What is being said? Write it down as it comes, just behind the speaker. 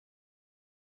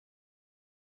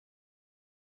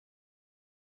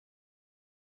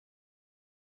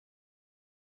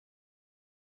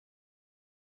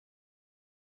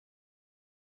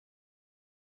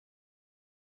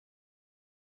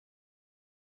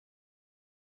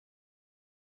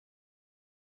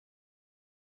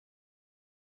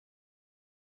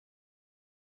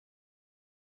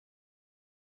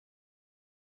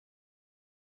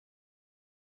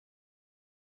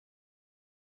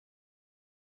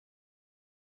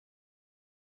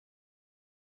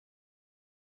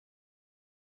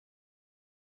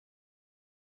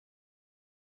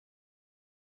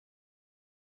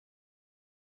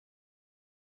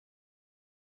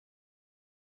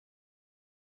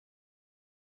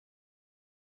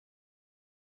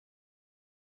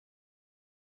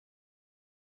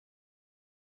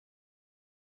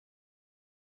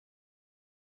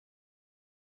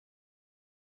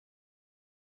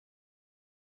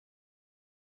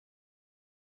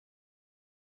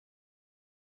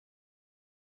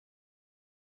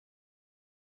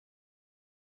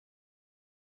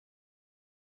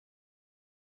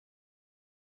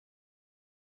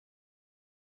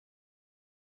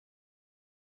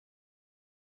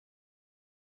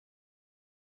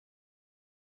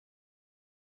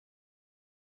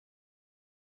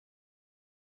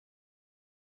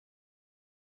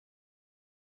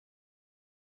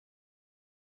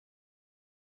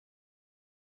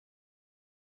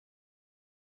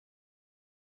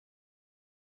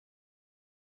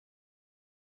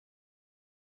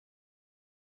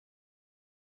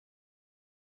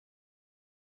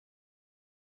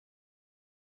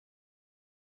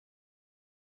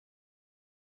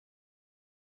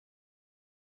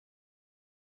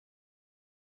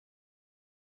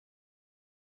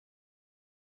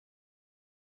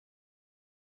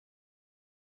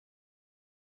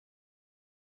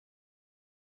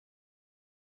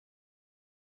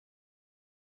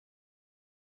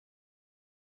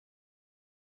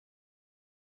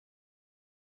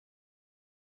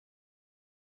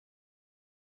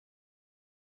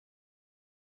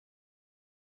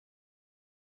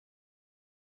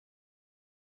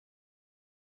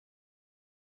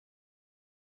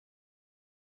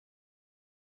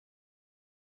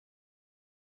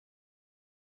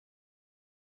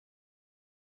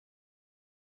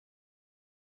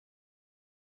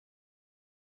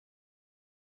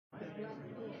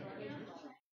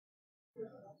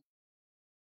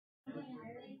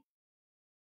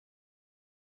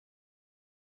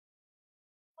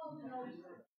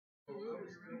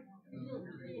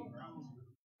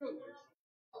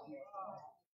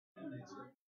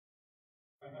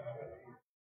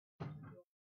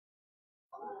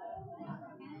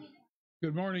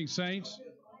Good morning, saints.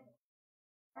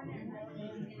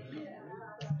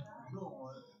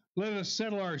 Let us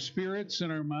settle our spirits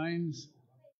and our minds,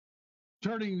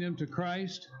 turning them to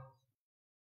Christ,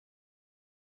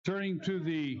 turning to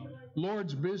the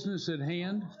Lord's business at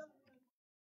hand.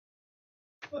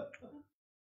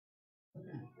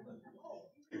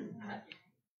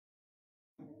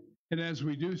 And as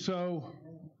we do so,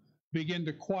 begin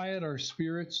to quiet our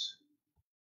spirits,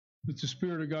 that the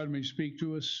Spirit of God may speak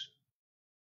to us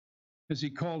as He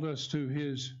called us to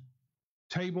His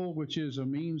table, which is a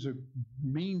means of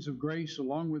grace,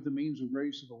 along with the means of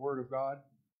grace of the Word of God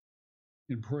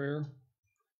in prayer.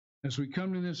 As we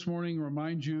come to this morning,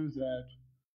 remind you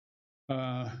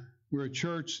that we're a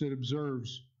church that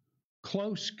observes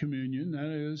close communion.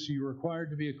 That is, you're required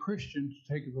to be a Christian to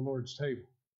take of the Lord's table.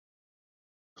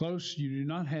 Close, you do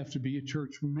not have to be a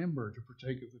church member to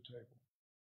partake of the table.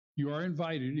 You are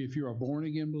invited if you're a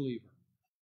born-again believer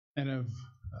and have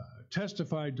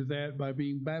testified to that by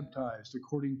being baptized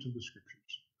according to the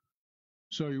Scriptures.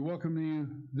 So you're welcome to you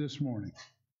this morning.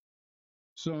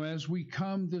 So as we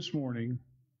come this morning,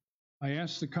 I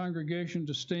ask the congregation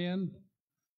to stand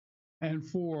and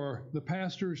for the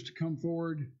pastors to come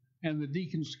forward and the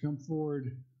deacons to come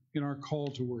forward in our call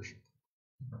to worship.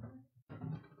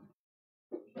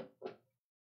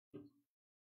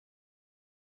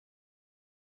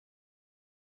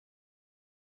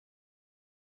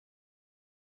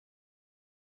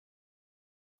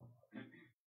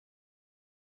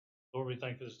 Lord, we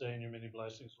thank you this day and your many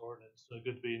blessings, Lord. It's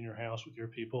good to be in your house with your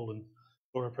people. And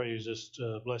Lord, I pray you just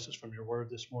bless us from your word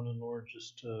this morning, Lord,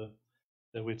 just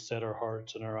that we'd set our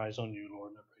hearts and our eyes on you,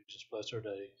 Lord. And I pray you just bless our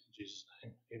day. In Jesus'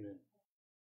 name, amen.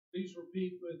 Please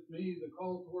repeat with me the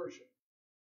call to worship.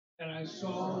 And I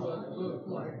saw what looked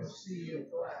like a sea of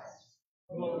glass,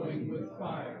 glowing with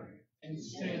fire, and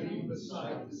standing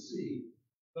beside the sea,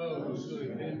 those who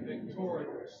had been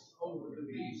victorious over the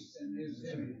beast and his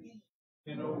image,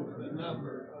 and over the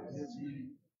number of his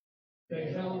name.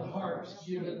 They held harps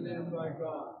given them by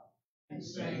God, and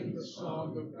sang the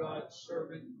song of God's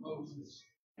servant Moses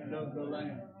and of the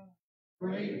Lamb.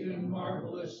 Great and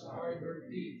marvelous are your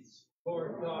deeds,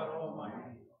 Lord God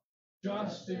Almighty.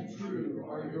 Just and true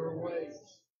are your ways,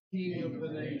 King of the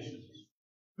nations.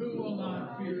 Who will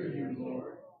not fear you,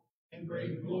 Lord, and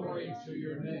bring glory to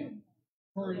your name?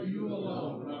 For you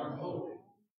alone are holy.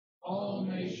 All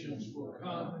nations will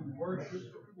come and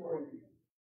worship before you,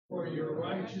 for your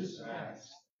righteous acts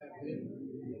have been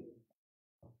revealed.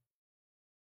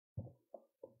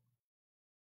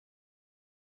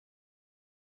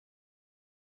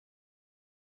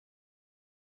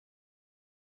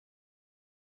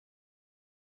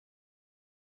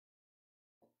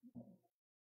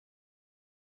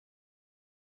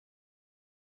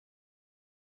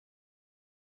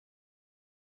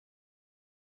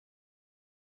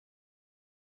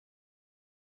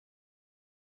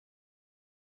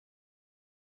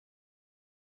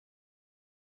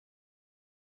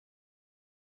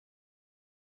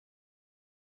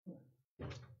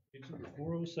 Page number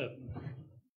 407.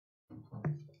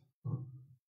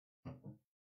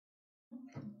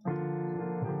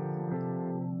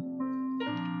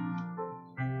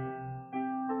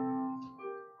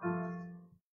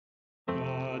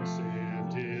 God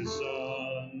sent his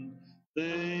Son,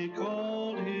 they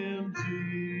called him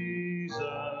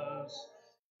Jesus.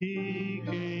 He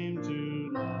came to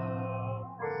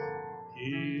love,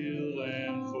 heal,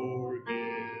 and forgive.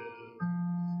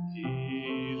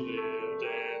 He lived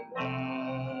and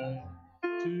died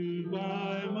to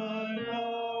buy my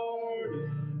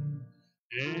pardon.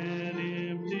 An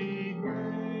empty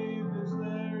grave is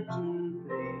there to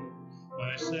prove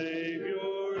my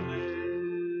Savior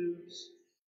lives.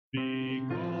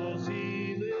 Because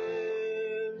he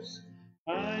lives,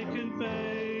 I can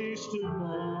face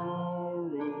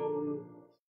tomorrow.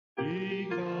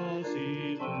 Because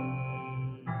he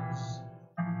lives,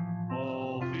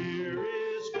 all fear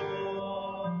is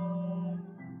gone.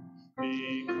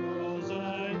 Because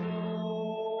I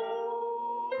know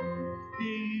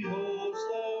he holds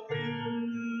the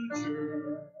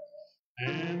future,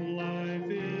 and life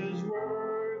is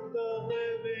worth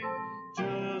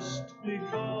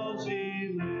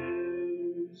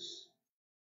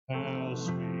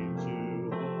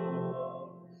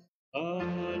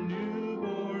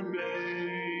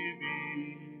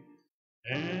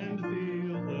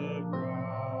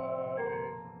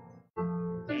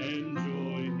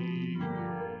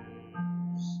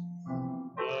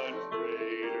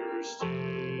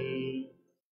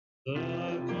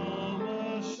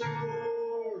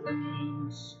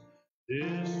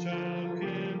This child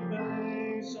can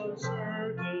face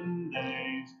uncertain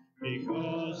days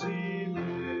because he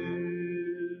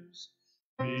lives.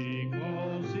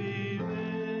 Because he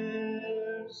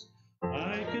lives,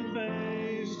 I can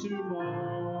face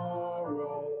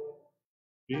tomorrow.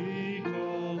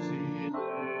 Because he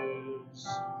lives,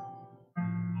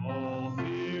 all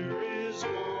fear is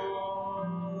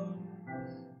gone.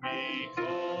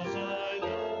 Because I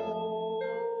know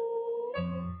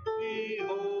he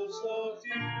holds the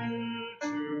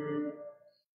future,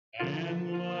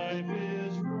 and life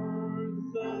is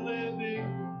worth the living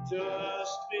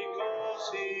just because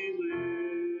he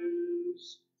lives.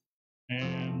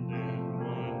 And then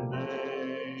one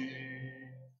day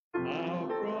I'll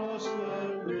cross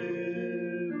the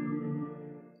river,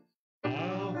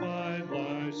 I'll fight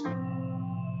life's fight,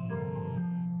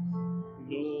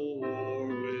 no war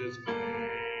with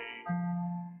pain.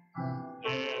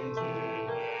 And then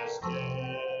as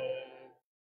death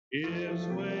gives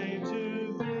way to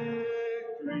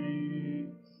victory,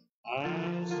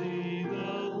 I'll see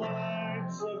the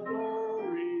lights of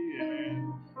glory,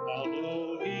 and I'll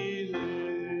know he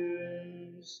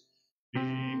lives.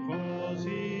 Because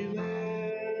he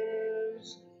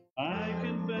lives, I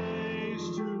can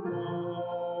face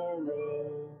tomorrow.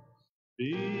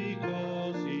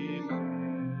 Because he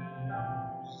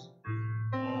lives,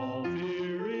 all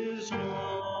fear is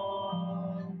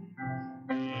gone.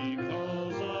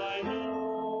 Because I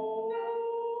know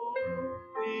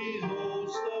he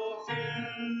holds the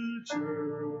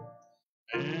future,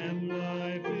 and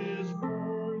life is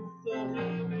worth the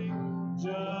living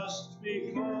just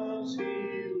because he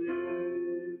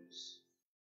lives.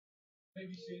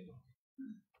 Maybe see.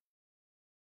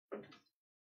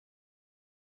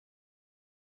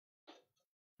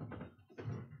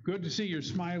 Good to see your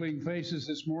smiling faces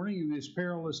this morning in these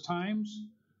perilous times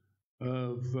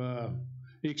of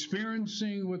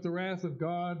experiencing what the wrath of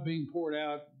God being poured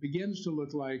out begins to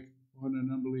look like on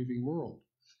an unbelieving world.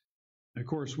 Of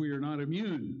course, we are not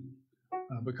immune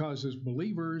because as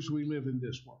believers, we live in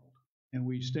this world and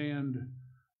we stand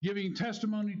giving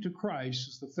testimony to Christ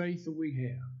as the faith that we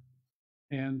have,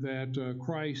 and that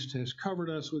Christ has covered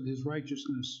us with his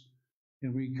righteousness,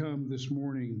 and we come this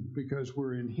morning because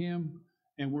we're in him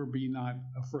and we're be not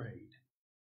afraid.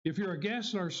 If you're a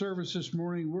guest in our service this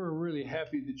morning, we're really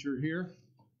happy that you're here.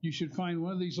 You should find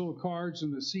one of these little cards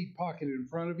in the seat pocket in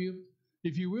front of you.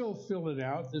 If you will fill it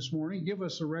out this morning, give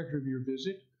us a record of your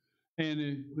visit. And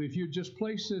if you just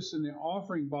place this in the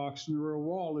offering box in the rear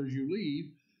wall as you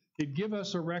leave, it'd give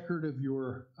us a record of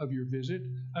your visit.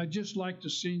 I'd just like to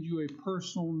send you a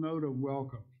personal note of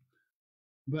welcome.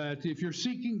 But if you're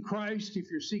seeking Christ, if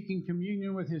you're seeking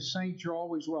communion with his saints, you're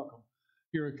always welcome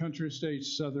here at Country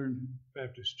Estates Southern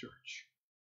Baptist Church.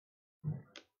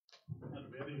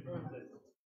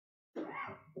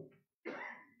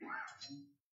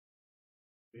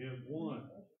 We have one.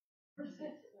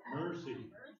 Mercy.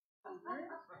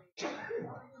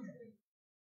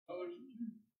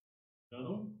 Another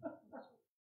one?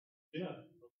 Yeah,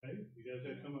 okay. You guys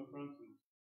gotta come up front, please.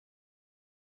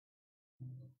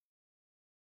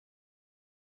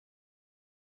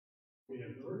 We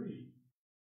have three.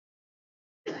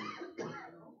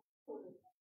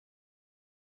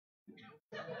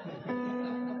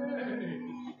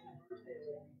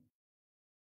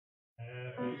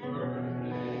 Happy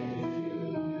birthday to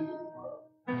you.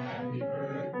 Happy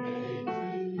birthday to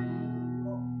you.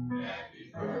 Happy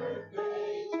birthday,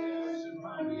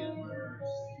 testimony and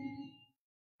mercy.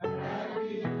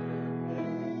 Happy birthday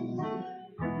to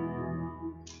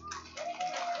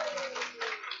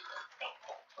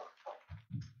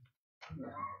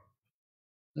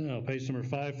you. Now, page number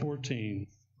 514.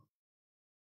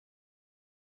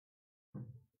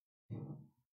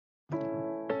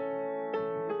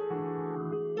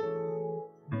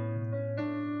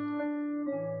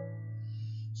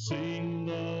 Sing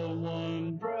the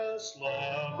wondrous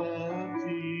love of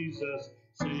Jesus,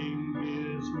 sing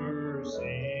his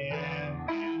mercy and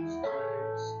his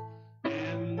grace.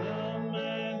 In the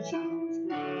mansions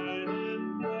bright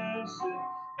and blessed,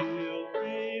 he'll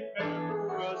prepare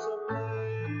for us a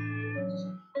place.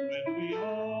 When we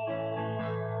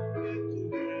all get to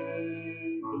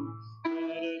heaven,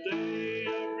 what a day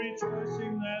of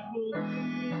rejoicing that will be.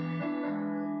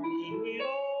 When we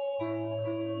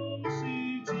all see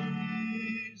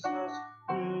Jesus,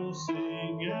 we'll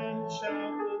sing and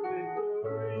shout the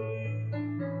victory.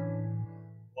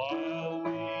 While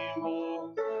we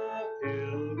walk the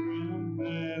pilgrim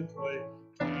pathway,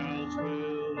 clouds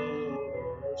will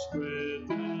overspread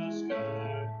the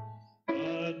sky.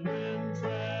 But when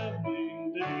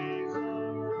traveling days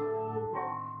are over,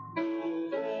 know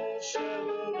the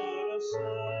shepherd of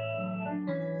side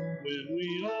when we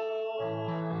all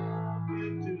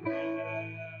get to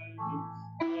heaven.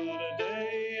 What a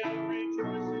day of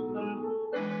rejoicing that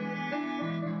will be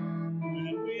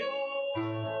when we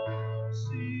all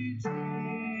see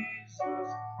Jesus.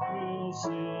 We'll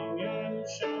sing and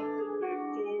shout the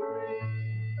victory.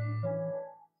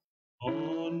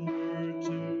 Onward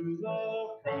to the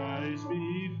prize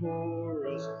before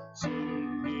us,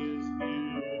 soon His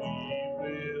beauty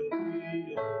will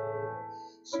behold.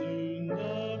 Soon the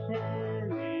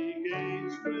pearly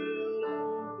gates will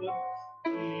open,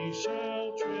 we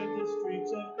shall tread the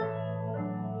streets of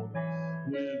gold.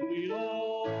 When we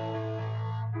all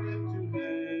get to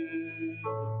heaven,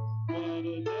 what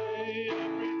a day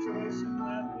of rejoicing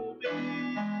that will be.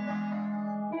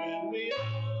 When we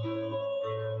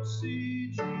all see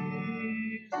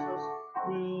Jesus,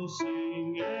 we'll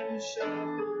sing and shout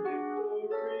the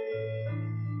victory.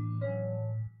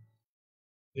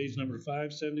 Page number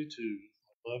 572.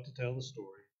 I'd love to tell the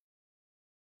story.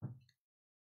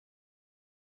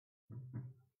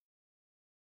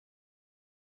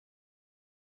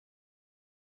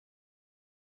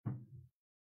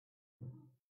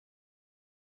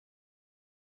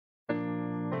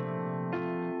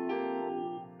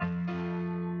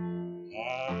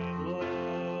 I'd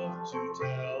love to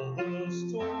tell the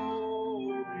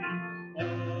story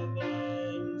of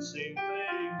unseen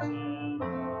things above,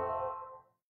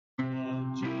 of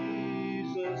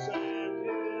Jesus and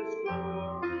His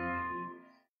glory,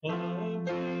 of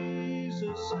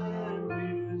Jesus and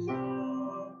His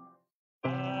love. I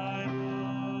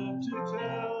love to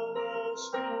tell the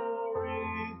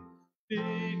story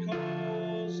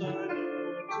because I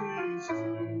know 'tis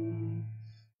true.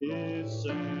 It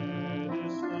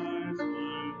satisfies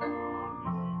my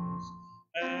longings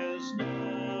as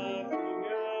nothing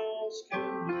else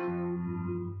can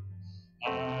do. I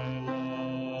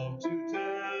love to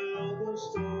tell the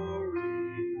story.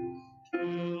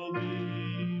 'Twill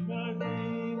be my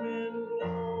theme in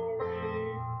glory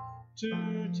to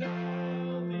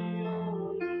tell the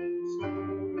old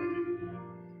story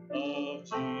of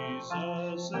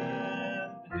Jesus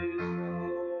and His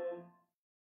love.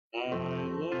 I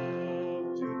love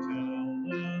to tell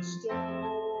the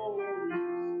story.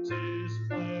 'Tis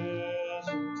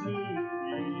pleasant to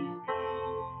repeat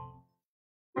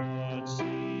what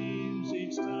seems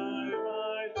each time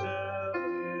I tell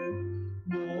it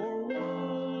more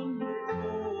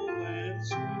wonderful and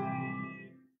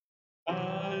sweet. I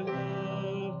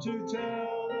love to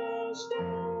tell the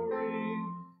story,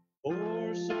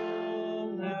 for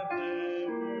some have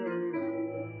never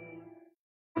heard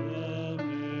the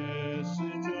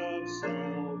message of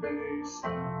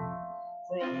salvation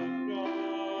from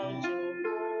God's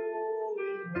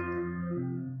holy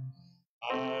word.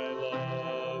 I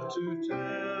love to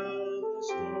tell the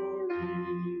story.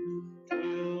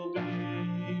 'Twill be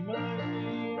my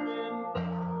theme in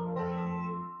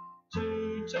glory to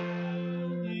tell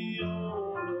the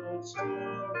old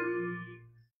story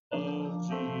of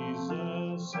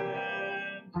Jesus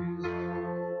and His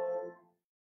love.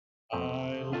 I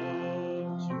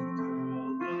love to tell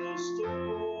the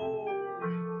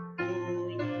story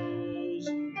for those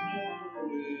who know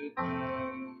it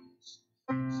best,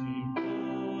 seem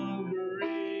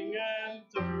hungering and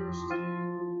thirsty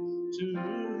to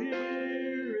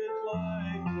hear it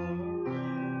like the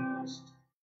rest.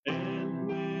 And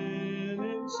when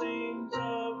it sings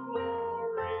of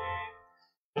glory,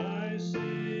 I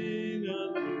sing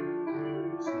a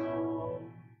new song.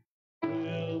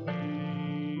 Will be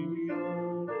the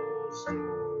old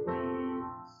story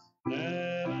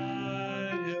that I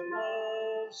have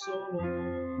loved so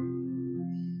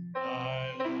long. I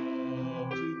love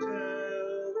to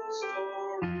tell the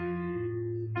story.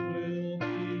 Will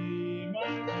be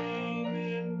my theme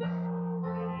in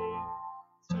glory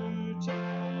to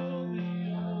tell the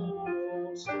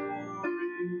old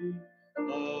story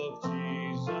of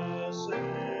Jesus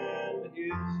and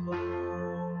His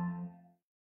love.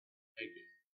 Thank you.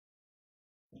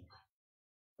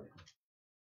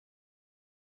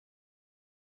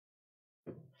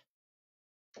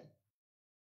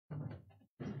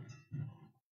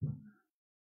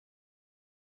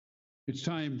 It's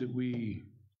time that we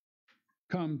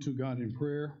come to God in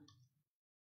prayer,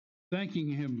 thanking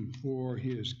Him for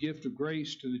His gift of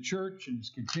grace to the church and His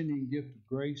continuing gift of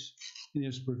grace in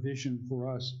His provision for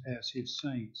us as His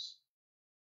saints.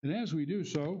 And as we do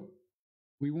so,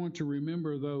 we want to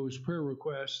remember those prayer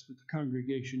requests that the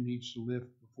congregation needs to lift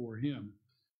before Him.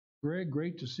 Greg,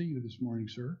 great to see you this morning,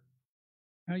 sir.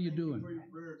 How you doing? Thank you for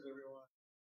your prayers, everyone.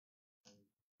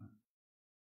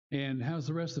 And how's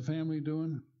the rest of the family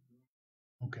doing?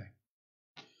 Okay.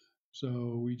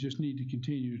 So we just need to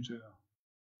continue to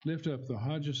lift up the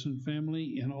Hodgson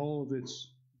family in all of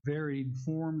its varied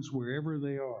forms wherever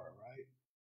they are, right?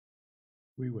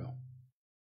 We will.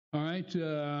 All right.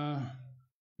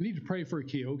 We need to pray for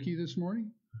Keoki this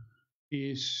morning.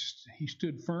 He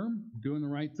stood firm, doing the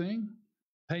right thing,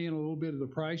 paying a little bit of the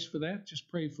price for that. Just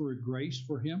pray for a grace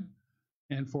for him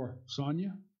and for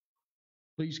Sonia.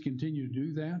 Please continue to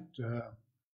do that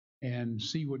and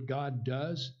see what God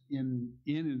does in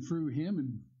and through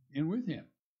him and with him.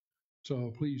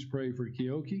 So please pray for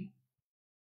Keoki.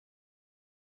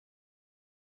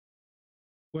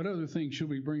 What other things should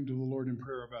we bring to the Lord in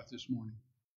prayer about this morning?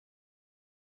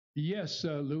 Yes,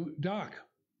 Doc.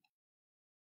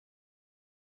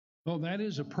 Oh, that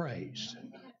is a praise.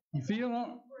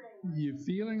 You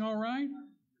feeling all right?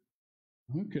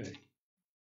 Okay.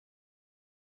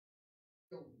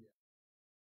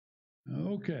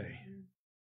 Okay.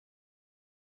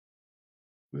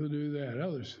 We'll do that.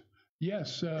 Others?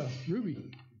 Yes,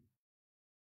 Ruby.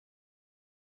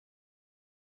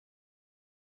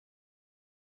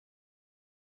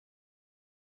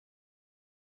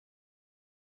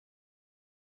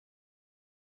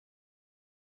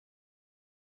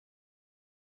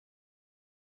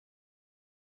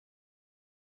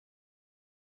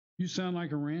 You sound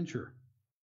like a rancher.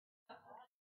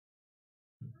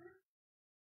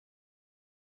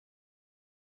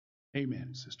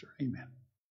 Amen, sister. Amen.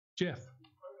 Jeff.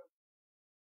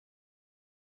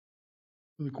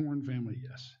 For the Corn family,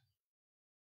 yes.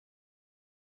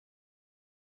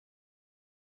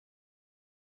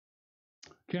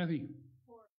 Kathy.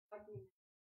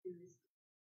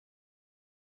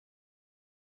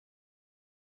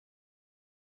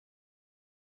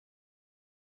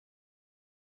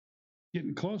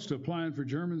 Getting close to applying for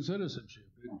German citizenship,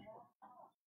 isn't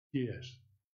you? Yes.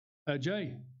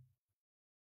 Jay.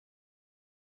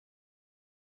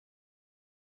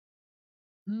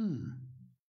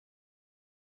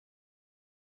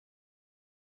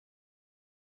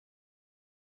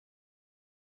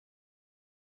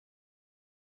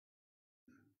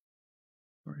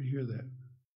 Sorry to hear that.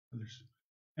 Others.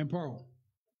 And Paul.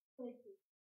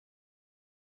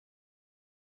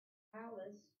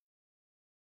 Alice.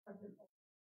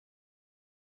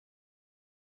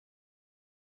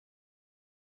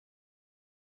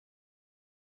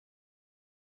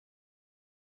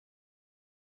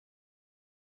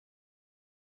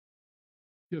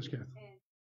 Yes, Kathy.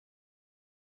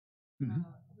 Who are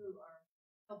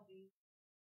helping.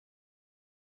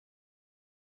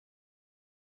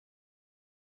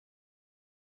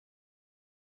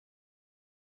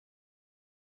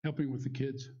 Helping with the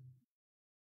kids.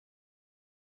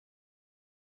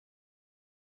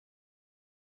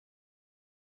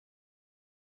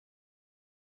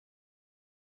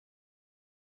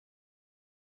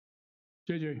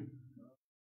 JJ.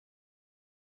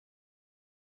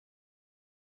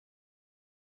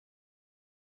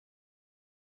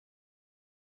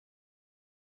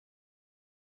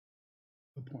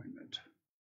 Appointment.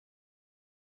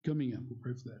 Coming up, we'll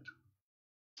pray for that.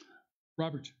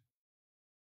 Robert.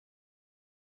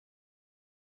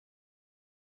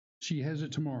 She has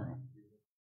it tomorrow.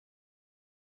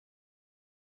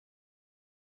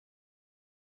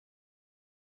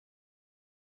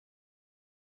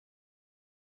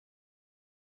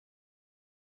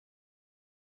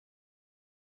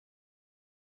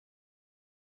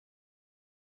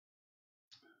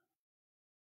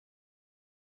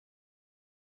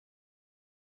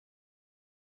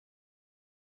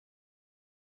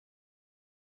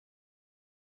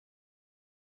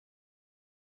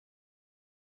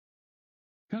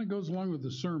 Kind of goes along with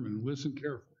the sermon. Listen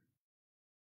carefully.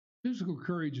 Physical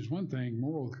courage is one thing,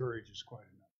 moral courage is quite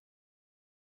another.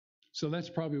 So that's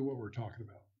probably what we're talking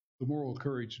about. The moral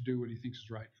courage to do what he thinks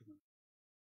is right for them.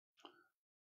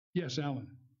 Yes, Alan.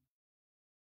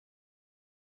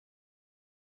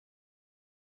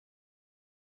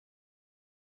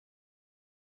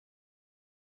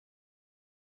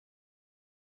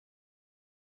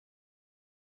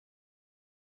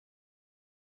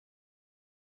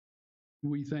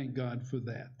 We thank God for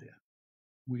that then.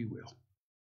 We will.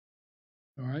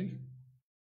 All right?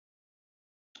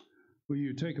 Will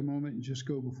you take a moment and just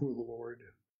go before the Lord?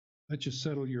 Let you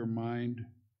settle your mind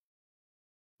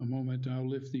a moment. I'll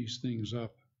lift these things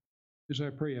up as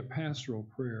I pray a pastoral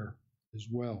prayer as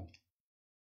well.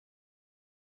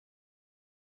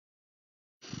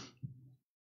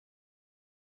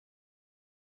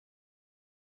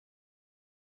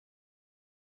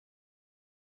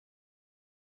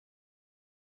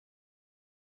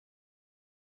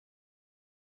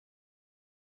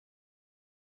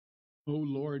 O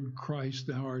Lord Christ,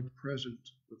 thou art present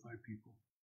with thy people.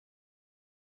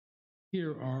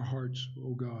 Hear our hearts,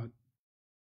 O God.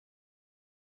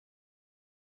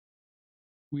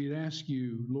 We'd ask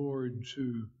you, Lord,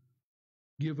 to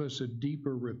give us a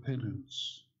deeper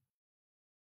repentance,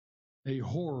 a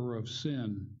horror of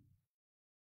sin,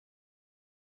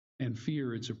 and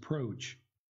fear its approach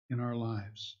in our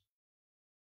lives.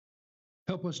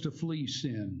 Help us to flee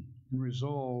sin and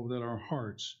resolve that our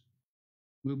hearts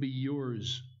will be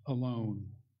yours alone.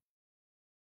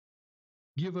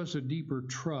 Give us a deeper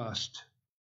trust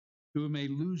that we may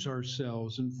lose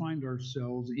ourselves and find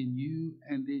ourselves in you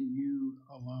and in you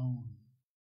alone.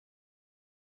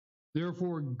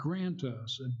 Therefore, grant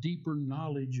us a deeper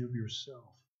knowledge of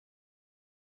yourself,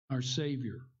 our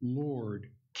Savior, Lord,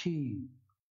 King,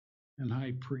 and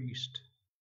High Priest.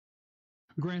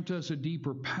 Grant us a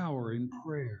deeper power in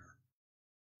prayer,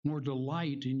 more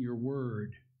delight in your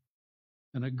word,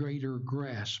 and a greater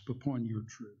grasp upon your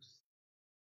truth.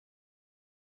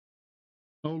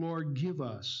 O Lord, give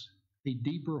us a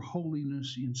deeper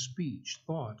holiness in speech,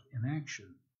 thought, and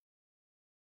action.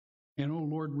 And, O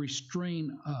Lord,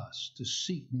 restrain us to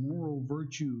seek moral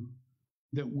virtue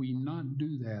that we not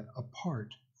do that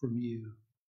apart from you.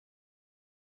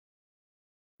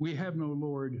 We have no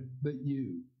Lord but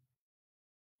you.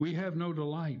 We have no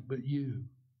delight but you.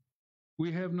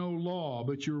 We have no law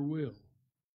but your will.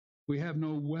 We have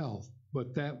no wealth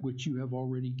but that which you have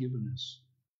already given us.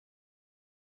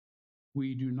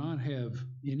 We do not have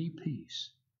any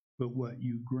peace but what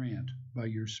you grant by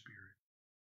your Spirit.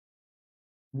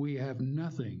 We have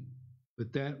nothing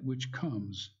but that which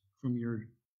comes from your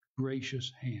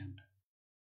gracious hand.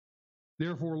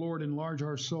 Therefore, Lord, enlarge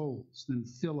our souls, then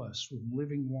fill us with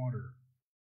living water,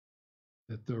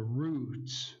 that the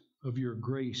roots of your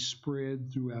grace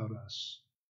spread throughout us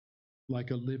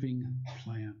like a living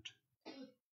plant.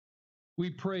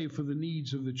 We pray for the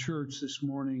needs of the church this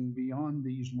morning beyond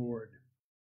these, Lord,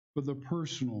 for the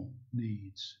personal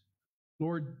needs.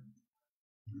 Lord,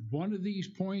 one of these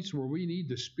points where we need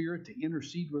the Spirit to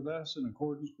intercede with us in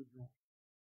accordance with your will.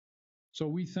 So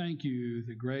we thank you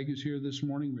that Greg is here this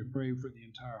morning. We pray for the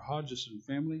entire Hodgson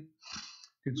family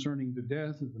concerning the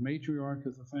death of the matriarch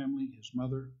of the family, his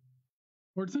mother.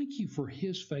 Lord, thank you for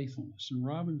his faithfulness and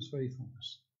Robin's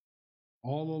faithfulness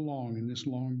all along in this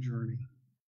long journey.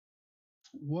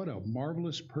 What a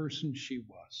marvelous person she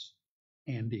was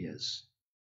and is.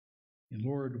 And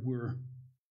Lord, we're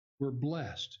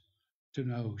blessed to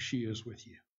know she is with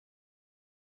you.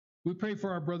 We pray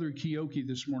for our brother Kiyoki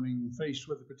this morning, faced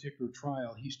with a particular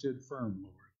trial. He stood firm,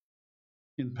 Lord,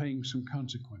 in paying some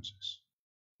consequences.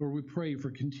 Lord, we pray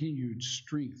for continued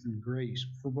strength and grace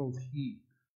for both he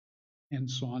and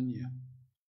Sonia.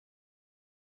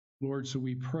 Lord, so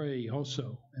we pray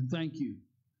also, and thank you.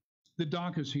 The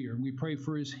doc is here, and we pray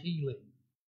for his healing,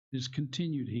 his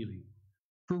continued healing.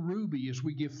 For Ruby, as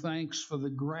we give thanks for the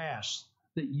grass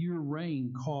that your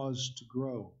rain caused to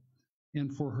grow,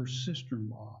 and for her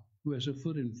sister-in-law who has a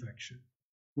foot infection.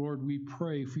 Lord, we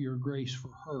pray for your grace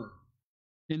for her,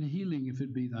 and healing if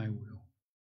it be thy will.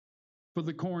 For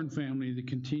the Corn family that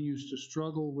continues to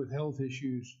struggle with health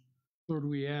issues, Lord,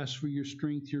 we ask for your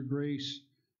strength, your grace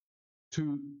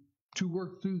to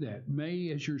work through that. May,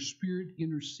 as your Spirit,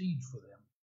 intercede for them.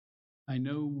 I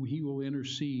know he will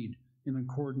intercede in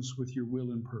accordance with your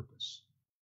will and purpose.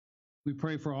 We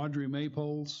pray for Audrey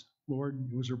Maypoles. Lord,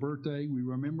 it was her birthday. We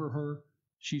remember her.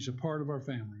 She's a part of our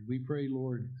family. We pray,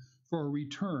 Lord, for a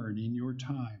return in your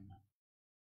time.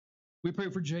 We pray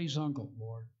for Jay's uncle,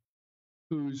 Lord,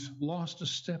 who's lost a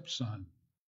stepson,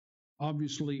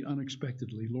 obviously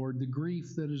unexpectedly. Lord, the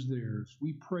grief that is theirs,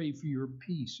 we pray for your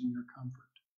peace and your comfort.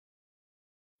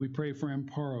 We pray for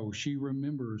Amparo. She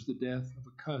remembers the death of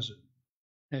a cousin,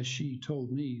 as she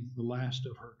told me, the last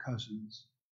of her cousins.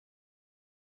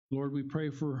 Lord, we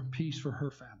pray for peace for her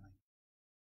family.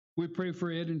 We pray for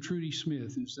Ed and Trudy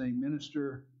Smith as they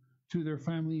minister to their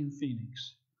family in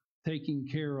Phoenix, taking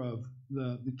care of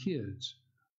the kids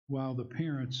while the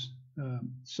parents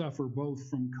suffer both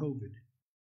from COVID.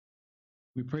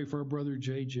 We pray for our brother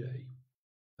JJ,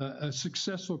 a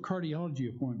successful cardiology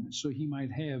appointment so he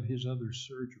might have his other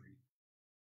surgery.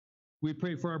 We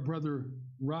pray for our brother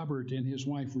Robert and his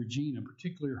wife Regina,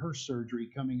 particularly her surgery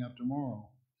coming up tomorrow.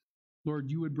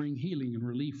 Lord, you would bring healing and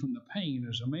relief from the pain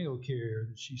as a male care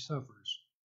that she suffers.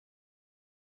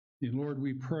 And Lord,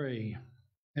 we pray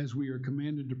as we are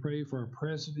commanded to pray for our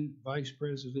president, vice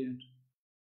president,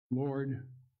 Lord,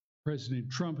 President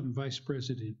Trump and Vice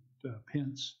President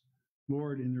Pence,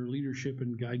 Lord, in their leadership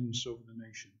and guidance over the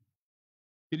nation.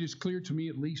 It is clear to me,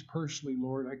 at least personally,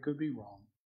 Lord, I could be wrong,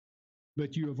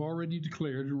 but you have already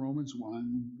declared in Romans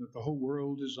 1 that the whole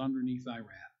world is underneath thy wrath.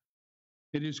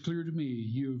 It is clear to me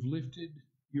you have lifted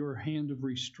your hand of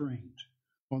restraint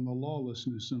on the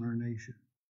lawlessness in our nation.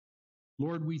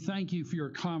 Lord, we thank you for your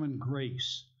common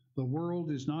grace. The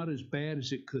world is not as bad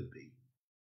as it could be.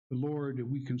 But Lord,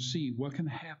 we can see what can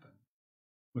happen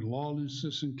when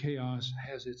lawlessness and chaos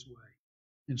has its way.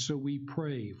 And so we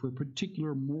pray for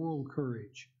particular moral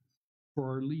courage for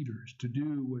our leaders to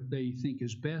do what they think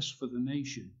is best for the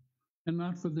nation and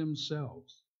not for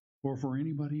themselves or for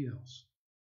anybody else.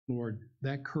 Lord,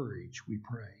 that courage we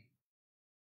pray.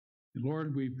 And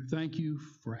Lord, we thank you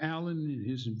for Alan and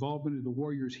his involvement in the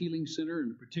Warriors Healing Center,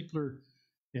 and the particular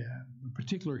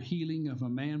healing of a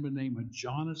man by the name of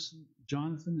Jonathan,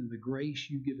 and the grace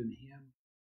you've given him.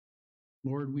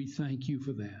 Lord, we thank you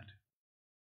for that.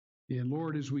 And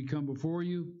Lord, as we come before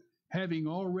you, having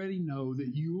already know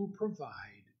that you will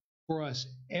provide for us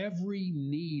every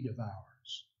need of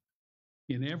ours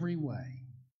in every way.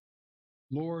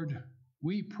 Lord,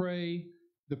 we pray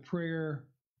the prayer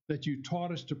that you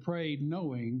taught us to pray,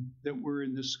 knowing that we're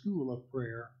in the school of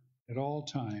prayer at all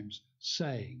times,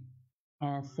 saying,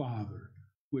 Our Father,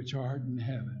 which art in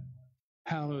heaven,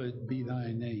 hallowed be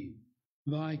thy name.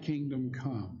 Thy kingdom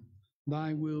come,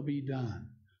 thy will be done,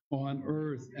 on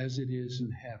earth as it is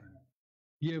in heaven.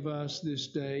 Give us this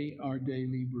day our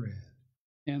daily bread,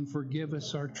 and forgive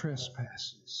us our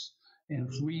trespasses,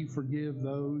 and we forgive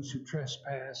those who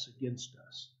trespass against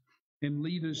us. And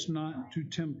lead us not to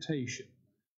temptation,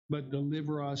 but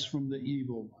deliver us from the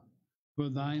evil one. For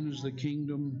thine is the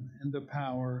kingdom, and the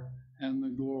power, and the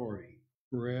glory,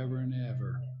 forever and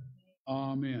ever.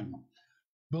 Amen.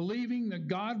 Believing that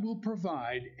God will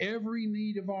provide every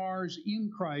need of ours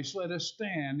in Christ, let us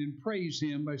stand and praise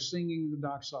him by singing the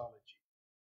doxology.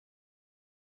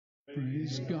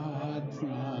 Praise God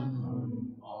from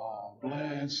whom all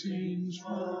blessings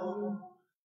flow.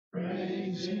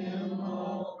 Praise him,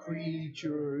 all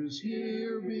creatures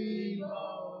here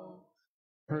below.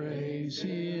 Praise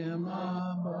him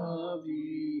above,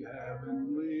 ye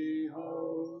heavenly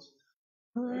hosts.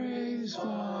 Praise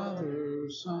Father,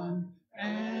 Son,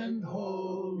 and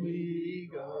Holy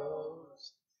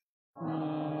Ghost.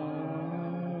 Amen.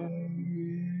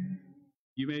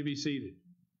 You may be seated.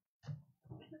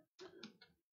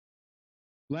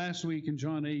 Last week in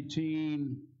John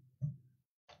 18,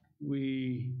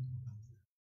 we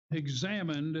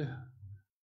examined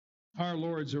our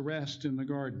Lord's arrest in the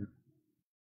garden.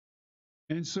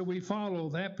 And so we follow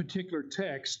that particular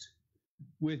text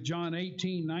with John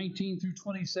 18, 19 through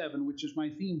 27, which is my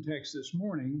theme text this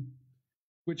morning,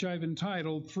 which I've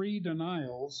entitled 3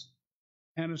 Denials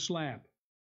and a Slap.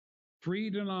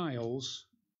 3 Denials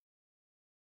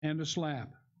and a Slap.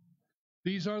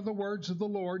 These are the words of the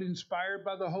Lord, inspired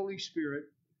by the Holy Spirit.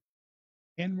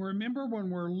 And remember,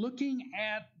 when we're looking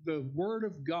at the Word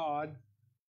of God,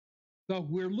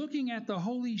 we're looking at the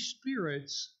Holy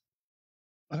Spirit's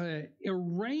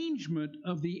arrangement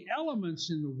of the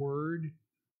elements in the Word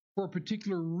for a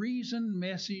particular reason,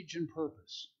 message, and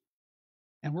purpose.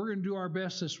 And we're going to do our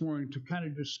best this morning to kind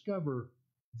of discover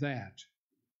that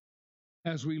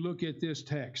as we look at this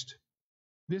text.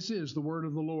 This is the word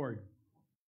of the Lord.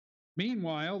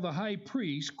 Meanwhile, the high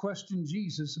priest questioned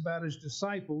Jesus about his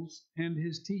disciples and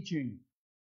his teaching.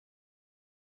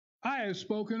 I have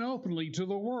spoken openly to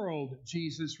the world,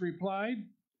 Jesus replied.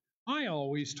 I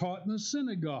always taught in the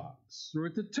synagogues or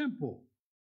at the temple,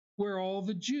 where all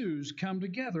the Jews come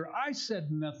together. I said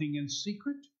nothing in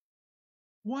secret.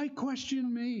 Why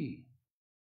question me?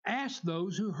 Ask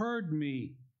those who heard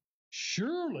me.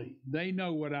 Surely they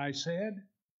know what I said.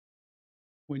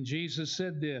 When Jesus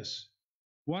said this,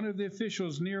 one of the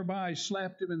officials nearby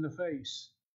slapped him in the face.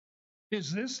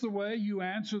 Is this the way you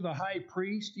answer the high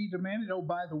priest? He demanded. Oh,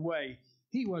 by the way,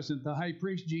 he wasn't the high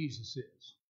priest, Jesus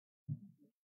is.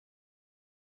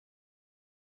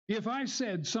 If I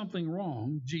said something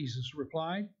wrong, Jesus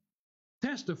replied,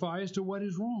 testify as to what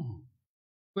is wrong.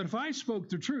 But if I spoke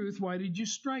the truth, why did you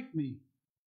strike me?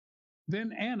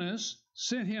 Then Annas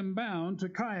sent him bound to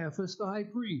Caiaphas the high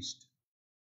priest.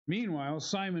 Meanwhile,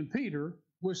 Simon Peter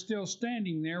was still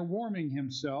standing there warming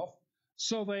himself.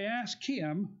 So they asked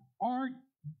him,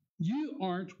 you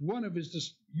aren't one of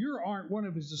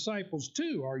his disciples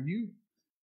too, are you?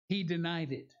 He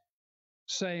denied it,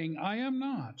 saying, I am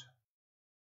not.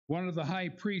 One of the high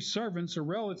priest's servants, a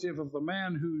relative of the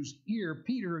man whose ear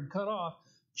Peter had cut off,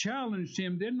 challenged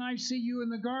him, didn't I see you in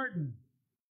the garden?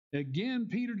 Again,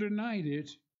 Peter denied it.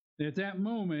 At that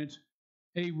moment,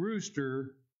 a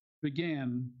rooster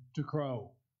began to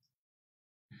crow.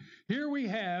 Here we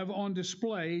have on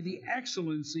display the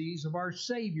excellencies of our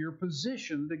Savior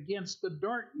positioned against the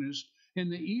darkness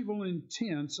and the evil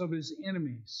intents of his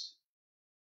enemies.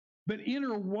 But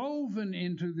interwoven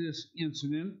into this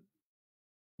incident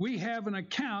we have an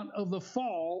account of the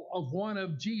fall of one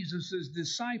of Jesus'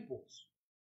 disciples,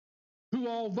 who,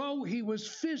 although he was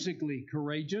physically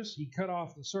courageous, he cut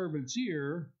off the servant's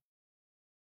ear,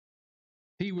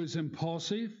 he was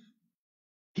impulsive,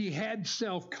 he had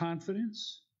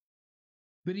self-confidence,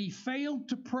 but he failed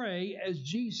to pray as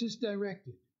Jesus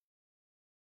directed.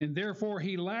 And therefore,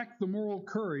 he lacked the moral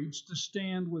courage to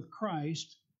stand with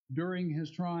Christ during his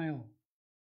trial.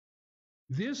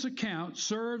 This account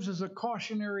serves as a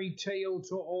cautionary tale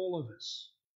to all of us,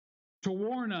 to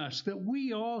warn us that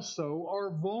we also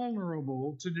are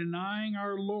vulnerable to denying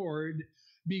our Lord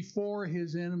before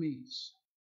his enemies.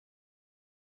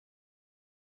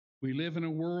 We live in a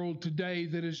world today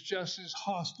that is just as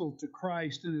hostile to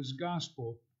Christ and his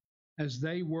gospel as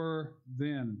they were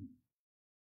then.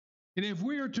 And if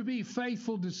we are to be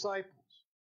faithful disciples,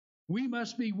 we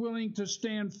must be willing to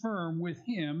stand firm with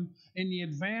him in the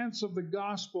advance of the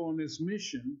gospel and its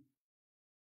mission.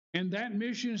 And that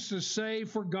mission is to save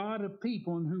for God a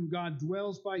people in whom God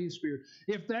dwells by his Spirit.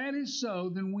 If that is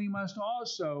so, then we must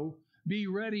also be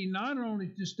ready not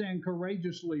only to stand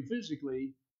courageously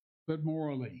physically, but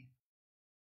morally.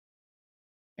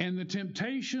 And the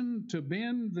temptation to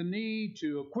bend the knee,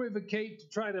 to equivocate, to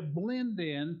try to blend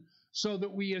in so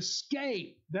that we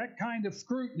escape that kind of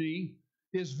scrutiny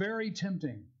is very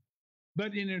tempting.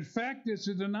 But in effect, it's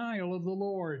a denial of the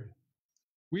Lord.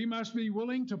 We must be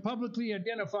willing to publicly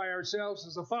identify ourselves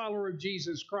as a follower of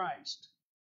Jesus Christ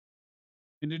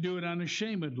and to do it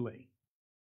unashamedly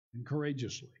and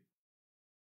courageously.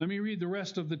 Let me read the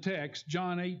rest of the text,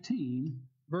 John 18,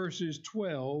 verses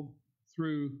 12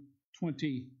 through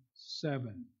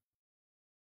 27.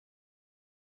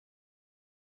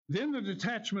 Then the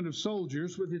detachment of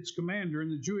soldiers with its commander and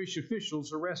the Jewish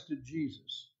officials arrested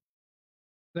Jesus.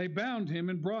 They bound him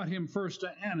and brought him first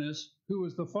to Annas, who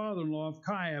was the father-in-law of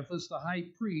Caiaphas, the high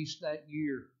priest that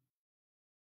year.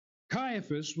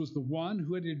 Caiaphas was the one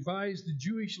who had advised the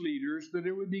Jewish leaders that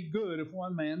it would be good if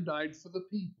one man died for the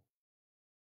people.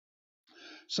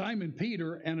 Simon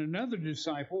Peter and another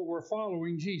disciple were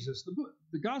following Jesus.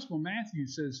 The Gospel of Matthew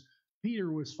says Peter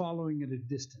was following at a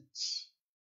distance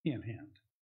in hand.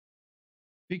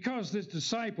 Because this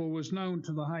disciple was known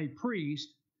to the high priest,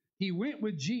 he went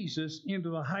with Jesus into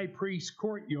the high priest's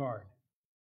courtyard.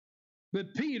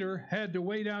 But Peter had to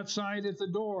wait outside at the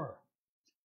door.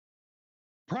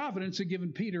 Providence had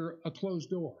given Peter a closed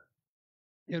door.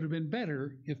 It would have been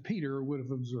better if Peter would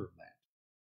have observed that.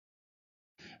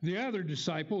 The other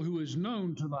disciple, who was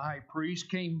known to the high priest,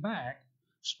 came back,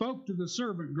 spoke to the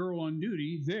servant girl on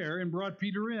duty there, and brought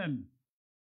Peter in.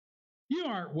 "You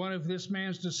aren't one of this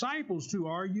man's disciples, too,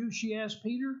 are you?" she asked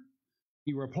Peter.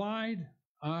 He replied,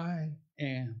 "I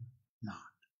am not."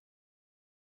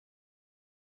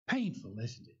 Painful,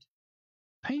 isn't it?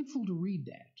 Painful to read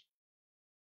that.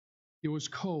 It was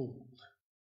cold.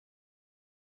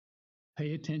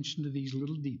 Pay attention to these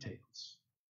little details.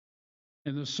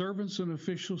 And the servants and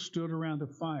officials stood around a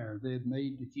fire they had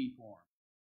made to keep warm.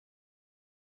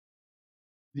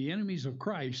 The enemies of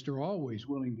Christ are always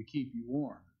willing to keep you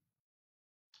warm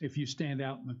if you stand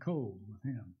out in the cold with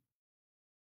him.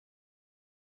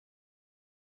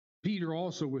 Peter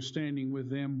also was standing with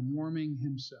them, warming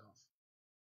himself,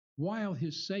 while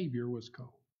his Savior was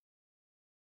cold.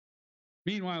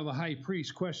 Meanwhile, the high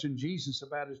priest questioned Jesus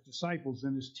about his disciples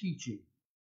and his teaching.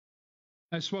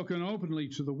 "I've spoken openly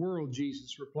to the world,"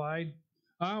 Jesus replied.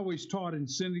 "I always taught in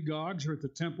synagogues or at the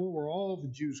temple where all the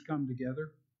Jews come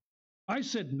together. I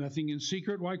said nothing in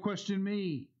secret. Why question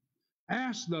me?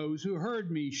 Ask those who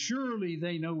heard me. Surely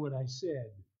they know what I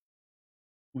said."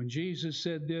 When Jesus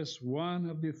said this, one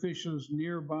of the officials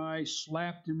nearby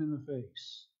slapped him in the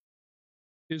face.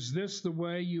 "Is this the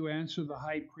way you answer the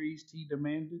high priest?" he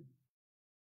demanded.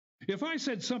 "If I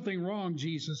said something wrong,"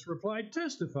 Jesus replied,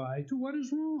 "testify to what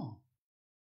is wrong.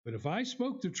 But if I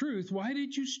spoke the truth, why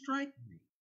did you strike me?"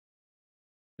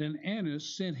 Then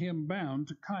Annas sent him bound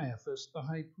to Caiaphas, the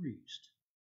high priest.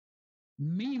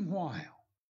 Meanwhile,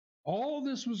 all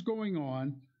this was going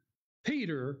on.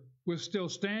 Peter was still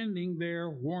standing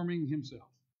there warming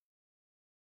himself.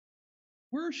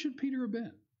 Where should Peter have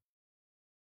been?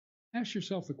 Ask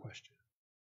yourself the question.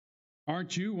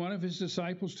 Aren't you one of his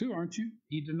disciples too, aren't you?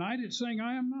 He denied it, saying,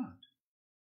 "I am not."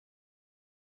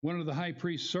 One of the high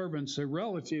priest's servants, a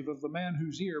relative of the man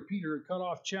whose ear Peter had cut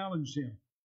off, challenged him.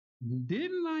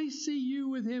 "Didn't I see you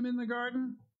with him in the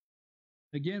garden?"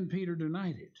 Again, Peter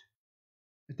denied it.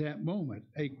 At that moment,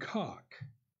 a cock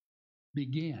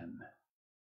began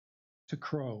to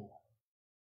crow.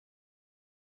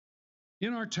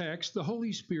 In our text, the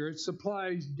Holy Spirit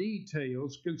supplies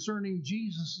details concerning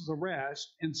Jesus'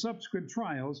 arrest and subsequent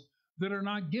trials that are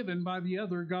not given by the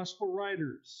other gospel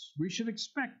writers. We should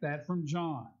expect that from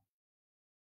John.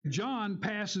 John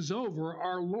passes over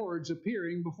our Lord's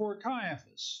appearing before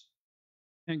Caiaphas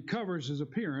and covers his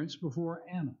appearance before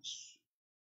Annas.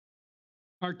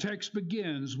 Our text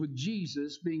begins with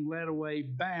Jesus being led away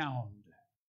bound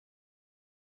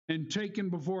and taken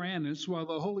before Annas, while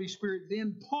the Holy Spirit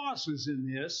then pauses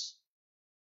in this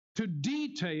to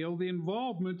detail the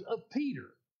involvement of Peter,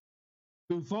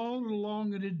 who followed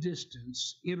along at a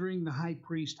distance, entering the high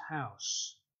priest's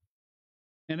house.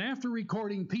 And after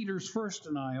recording Peter's first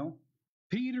denial,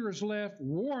 Peter is left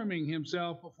warming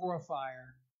himself before a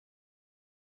fire.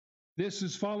 This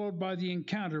is followed by the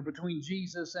encounter between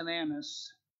Jesus and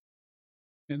Annas,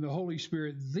 and the Holy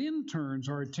Spirit then turns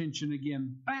our attention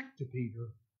again back to Peter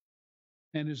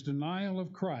and his denial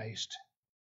of Christ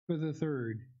for the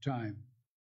third time.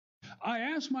 I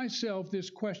asked myself this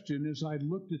question as I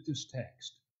looked at this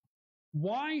text.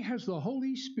 Why has the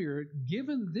Holy Spirit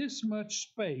given this much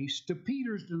space to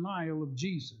Peter's denial of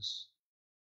Jesus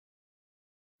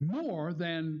more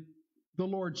than the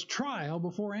Lord's trial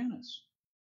before Annas?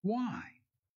 Why?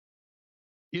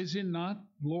 Is it not,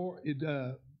 Lord,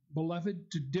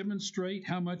 beloved, to demonstrate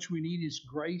how much we need His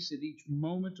grace at each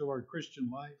moment of our Christian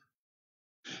life?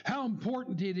 How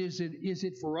important is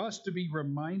it for us to be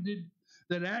reminded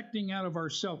that acting out of our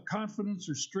self-confidence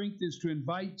or strength is to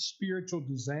invite spiritual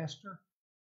disaster?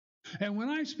 And when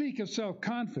I speak of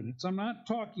self-confidence, I'm not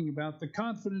talking about the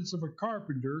confidence of a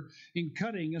carpenter in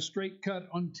cutting a straight cut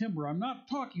on timber. I'm not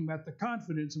talking about the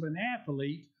confidence of an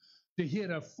athlete to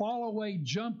hit a fall-away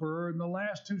jumper in the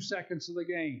last 2 seconds of the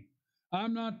game.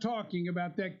 I'm not talking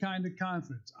about that kind of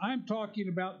confidence. I'm talking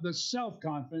about the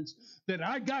self-confidence that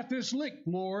I got this lick,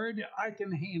 Lord. I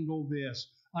can handle this.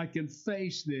 I can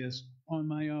face this on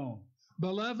my own.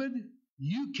 Beloved,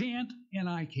 you can't and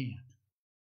I can't.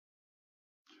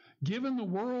 Given the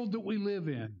world that we live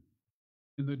in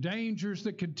and the dangers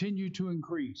that continue to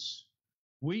increase,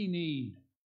 we need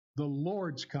the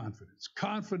Lord's confidence,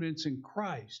 confidence in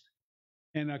Christ,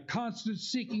 and a constant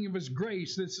seeking of His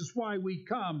grace. This is why we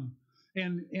come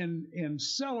and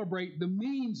celebrate the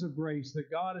means of grace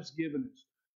that God has given us.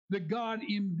 That God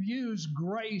imbues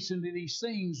grace into these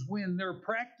things when they're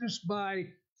practiced by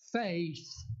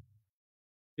faith.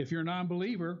 If you're a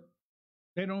non-believer,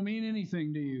 they don't mean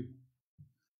anything to you.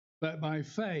 But by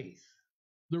faith,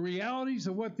 the realities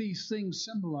of what these things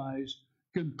symbolize,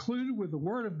 concluded with the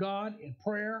Word of God and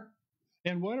prayer,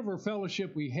 and whatever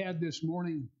fellowship we had this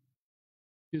morning,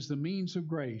 is the means of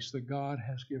grace that God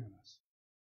has given us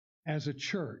as a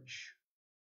church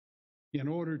in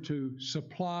order to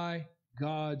supply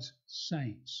God's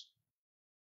saints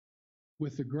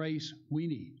with the grace we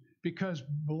need. Because,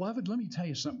 beloved, let me tell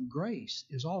you something. Grace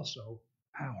is also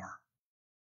power.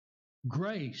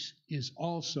 Grace is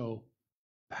also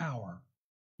power.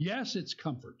 Yes, it's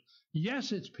comfort.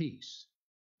 Yes, it's peace.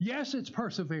 Yes, it's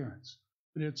perseverance.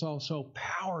 But it's also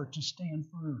power to stand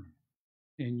firm.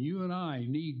 And you and I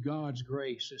need God's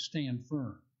grace to stand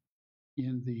firm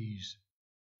in these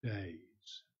days.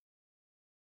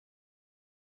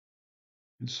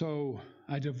 And so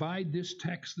I divide this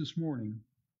text this morning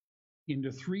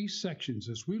into 3 sections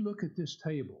as we look at this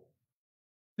table.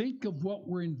 Think of what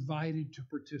we're invited to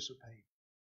participate.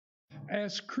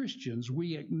 As Christians,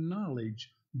 we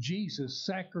acknowledge Jesus'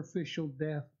 sacrificial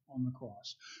death on the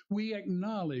cross. We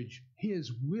acknowledge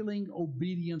His willing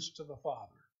obedience to the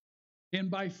Father. And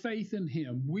by faith in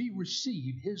Him, we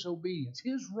receive His obedience,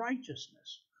 His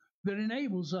righteousness that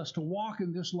enables us to walk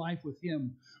in this life with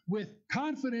Him with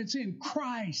confidence in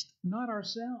Christ, not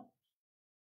ourselves.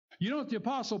 You know what the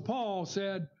Apostle Paul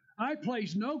said? I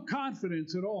place no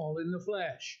confidence at all in the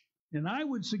flesh. And I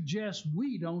would suggest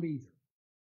we don't either.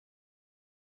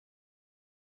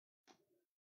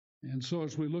 And so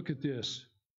as we look at this,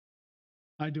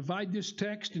 I divide this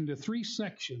text into 3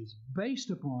 sections based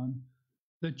upon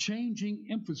the changing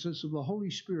emphasis of the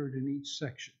Holy Spirit in each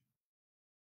section.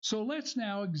 So let's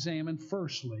now examine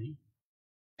firstly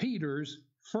Peter's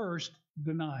first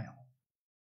denial.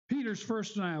 Peter's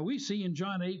first denial. We see in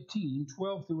John 18,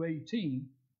 12 through 18,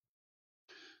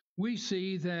 we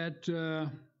see that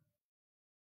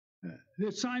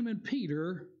Simon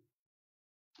Peter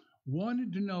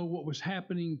wanted to know what was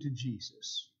happening to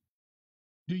Jesus.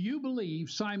 Do you believe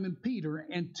Simon Peter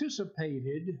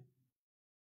anticipated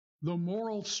the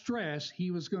moral stress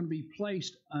he was going to be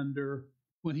placed under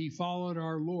when he followed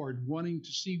our Lord, wanting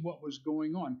to see what was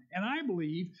going on? And I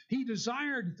believe he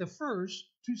desired at the first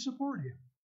to support him.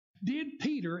 Did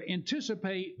Peter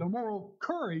anticipate the moral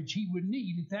courage he would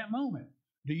need at that moment?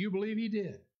 Do you believe he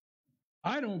did?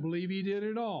 I don't believe he did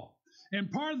at all.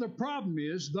 And part of the problem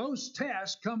is those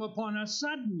tests come upon us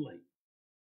suddenly.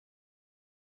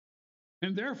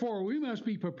 And therefore, we must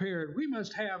be prepared. We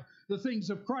must have the things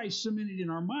of Christ cemented in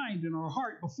our mind and our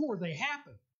heart before they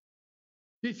happen.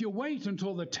 If you wait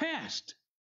until the test,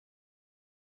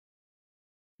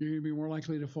 you're going to be more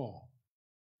likely to fall.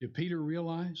 Did Peter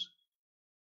realize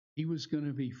he was going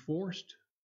to be forced,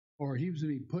 or he was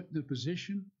going to be put in the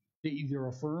position to either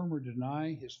affirm or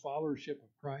deny his followership of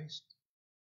Christ?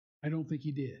 I don't think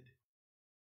he did.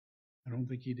 I don't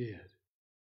think he did.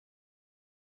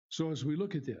 So as we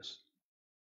look at this,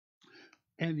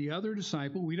 and the other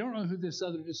disciple, we don't know who this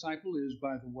other disciple is,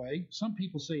 by the way. Some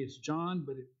people say it's John,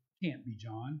 but it can't be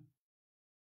John.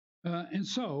 And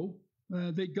so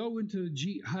they go into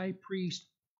the high priest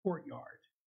courtyard.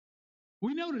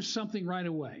 We notice something right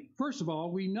away. First of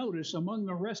all, we notice among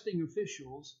the arresting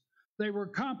officials, they were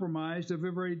comprised of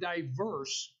a very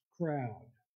diverse crowd.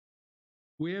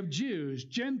 We have Jews,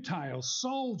 Gentiles,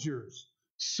 soldiers,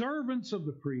 servants of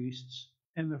the priests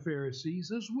and the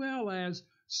Pharisees, as well as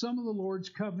some of the Lord's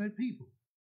covenant people.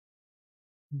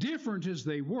 Different as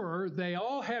they were, they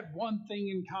all had one thing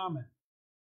in common.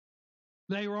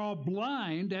 They were all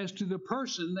blind as to the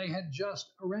person they had just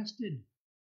arrested.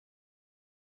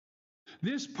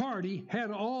 This party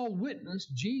had all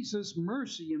witnessed Jesus'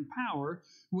 mercy and power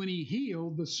when he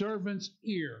healed the servant's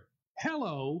ear.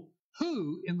 Hello,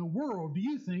 who in the world do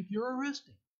you think you're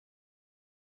arresting?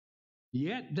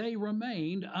 Yet they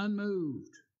remained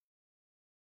unmoved.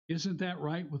 Isn't that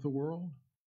right with the world?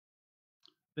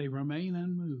 They remain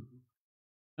unmoved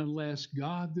unless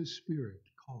God the Spirit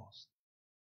calls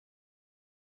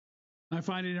them. I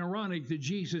find it ironic that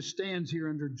Jesus stands here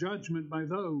under judgment by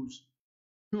those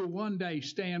who will one day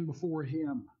stand before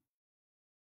him.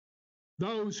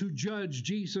 Those who judge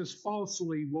Jesus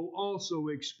falsely will also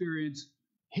experience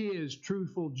his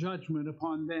truthful judgment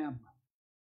upon them.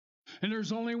 And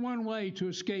there's only one way to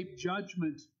escape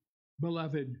judgment,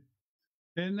 beloved,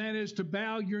 and that is to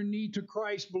bow your knee to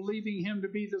Christ, believing him to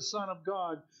be the Son of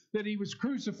God, that he was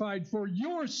crucified for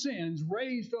your sins,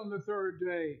 raised on the third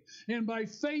day. And by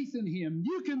faith in him,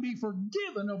 you can be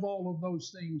forgiven of all of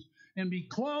those things and be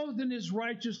clothed in his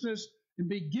righteousness and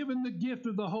be given the gift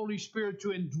of the Holy Spirit to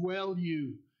indwell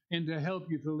you and to help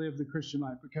you to live the Christian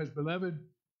life. Because, beloved,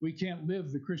 we can't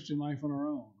live the Christian life on our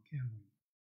own, can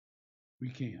we?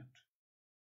 We can't.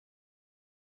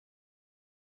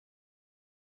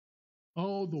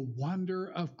 Oh, the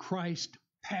wonder of Christ's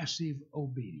passive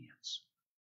obedience.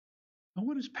 Now,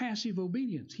 what is passive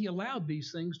obedience? He allowed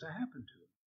these things to happen to him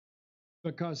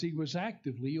because he was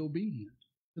actively obedient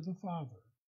to the Father.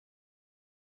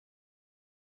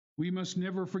 We must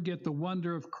never forget the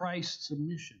wonder of Christ's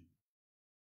submission,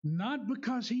 not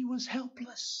because he was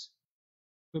helpless,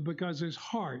 but because his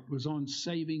heart was on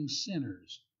saving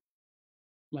sinners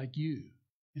like you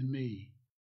and me.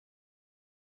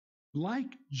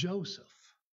 Like Joseph.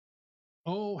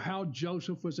 Oh, how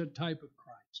Joseph was a type of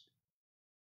Christ.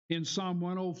 In Psalm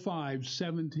 105,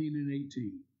 17 and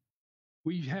 18,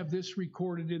 we have this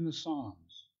recorded in the Psalms.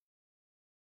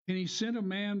 And he sent a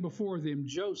man before them,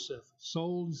 Joseph,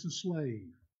 sold as a slave.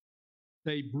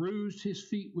 They bruised his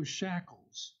feet with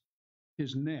shackles.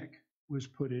 His neck was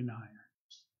put in irons.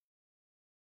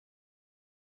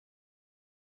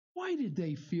 Why did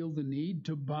they feel the need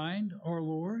to bind our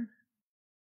Lord?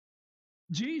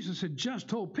 Jesus had just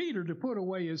told Peter to put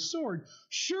away his sword.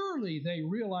 Surely they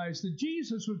realized that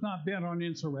Jesus was not bent on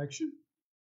insurrection.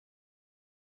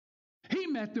 He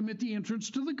met them at the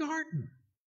entrance to the garden.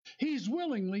 He's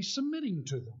willingly submitting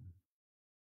to them.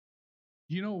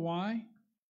 You know why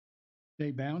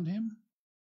they bound him?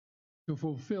 To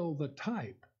fulfill the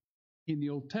type in the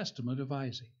Old Testament of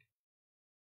Isaac.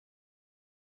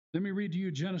 Let me read to you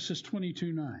Genesis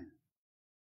 22:9,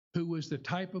 who was the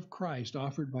type of Christ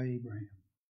offered by Abraham.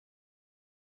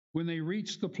 When they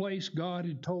reached the place God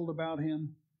had told about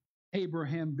him,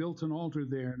 Abraham built an altar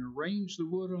there and arranged the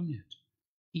wood on it.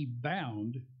 He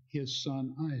bound his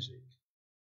son Isaac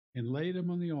and laid him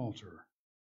on the altar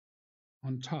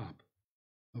on top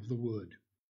of the wood.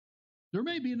 There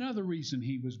may be another reason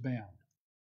he was bound,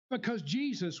 because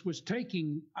Jesus was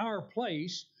taking our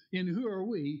place in who are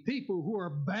we? People who are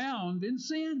bound in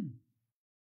sin.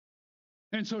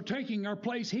 And so taking our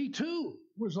place, he too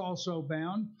was also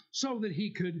bound so that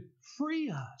he could free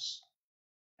us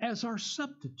as our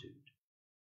substitute.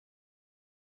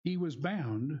 He was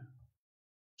bound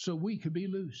so we could be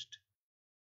loosed.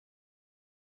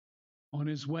 On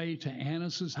his way to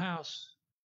Annas' house,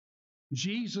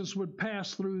 Jesus would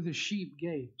pass through the sheep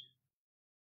gate.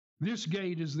 This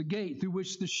gate is the gate through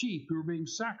which the sheep who were being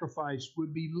sacrificed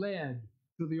would be led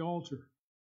to the altar.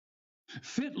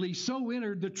 fitly so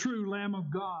entered the true Lamb of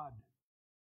God.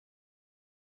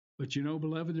 But you know,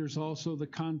 beloved, there's also the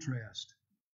contrast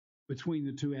between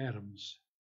the two Adams.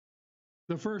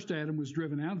 The first Adam was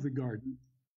driven out of the garden,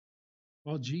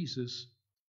 while Jesus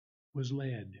was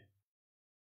led.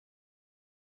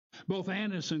 Both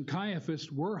Annas and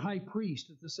Caiaphas were high priests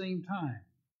at the same time.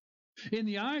 In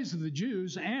the eyes of the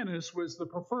Jews, Annas was the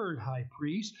preferred high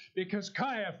priest because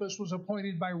Caiaphas was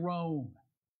appointed by Rome.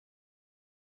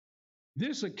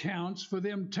 This accounts for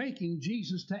them taking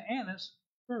Jesus to Annas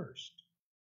first.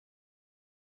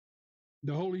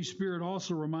 The Holy Spirit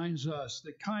also reminds us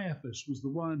that Caiaphas was the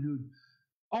one who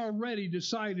already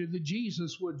decided that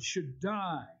Jesus should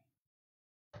die.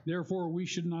 Therefore, we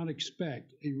should not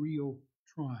expect a real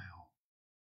trial.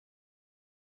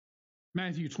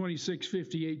 Matthew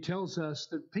 26:58 tells us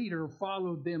that Peter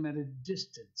followed them at a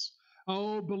distance.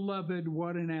 Oh, beloved,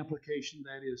 what an application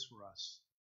that is for us.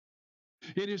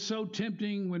 It is so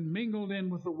tempting when mingled in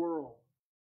with the world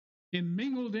and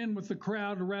mingled in with the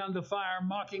crowd around the fire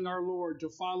mocking our Lord to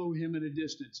follow him at a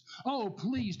distance. Oh,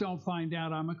 please don't find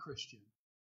out I'm a Christian.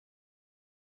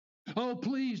 Oh,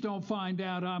 please don't find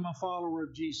out I'm a follower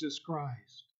of Jesus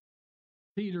Christ.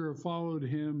 Peter followed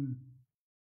him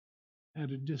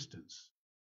at a distance.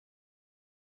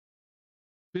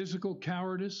 Physical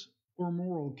cowardice or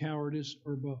moral cowardice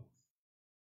or both?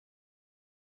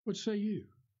 What say you?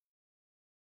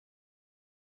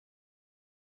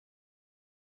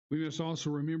 We must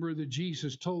also remember that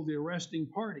Jesus told the arresting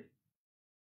party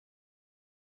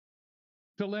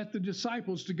to let the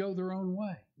disciples to go their own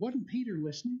way. Wasn't Peter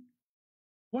listening?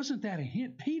 Wasn't that a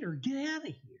hint? Peter, get out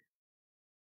of here.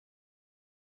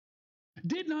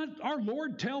 Did not our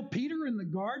Lord tell Peter in the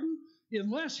garden,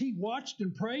 unless he watched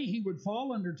and prayed, he would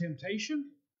fall under temptation?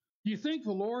 Do you think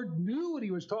the Lord knew what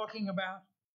he was talking about?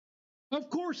 Of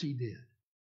course he did.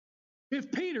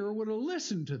 If Peter would have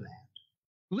listened to that,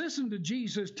 listened to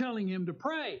Jesus telling him to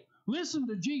pray, listened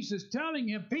to Jesus telling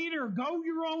him, Peter, go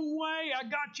your own way, I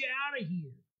got you out of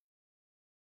here.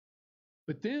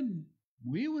 But then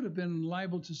we would have been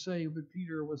liable to say, but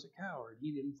Peter was a coward.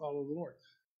 He didn't follow the Lord.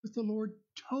 But the Lord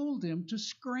told him to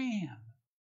scram,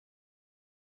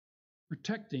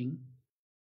 protecting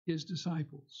his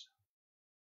disciples.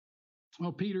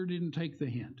 Well, Peter didn't take the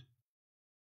hint.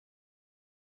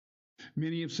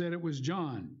 Many have said it was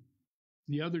John,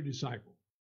 the other disciple.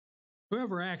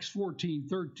 However, Acts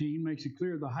 14:13 makes it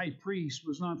clear the high priest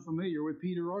was not familiar with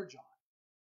Peter or John.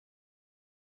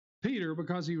 Peter,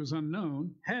 because he was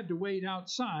unknown, had to wait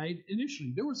outside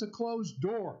initially. There was a closed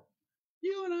door.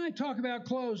 You and I talk about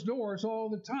closed doors all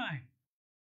the time.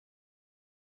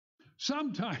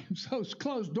 Sometimes those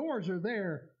closed doors are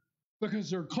there because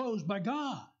they're closed by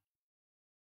God.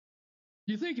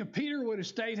 You think if Peter would have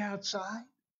stayed outside,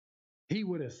 he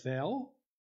would have fell?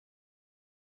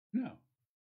 No.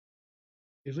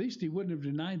 At least he wouldn't have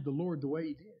denied the Lord the way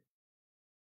he did.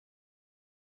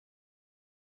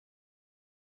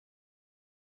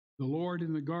 The Lord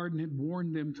in the garden had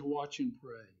warned them to watch and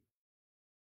pray.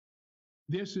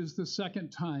 This is the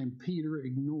second time Peter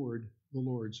ignored the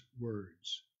Lord's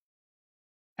words.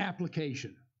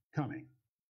 Application coming.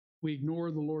 We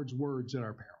ignore the Lord's words at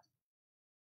our peril.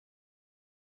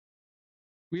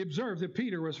 We observe that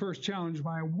Peter was first challenged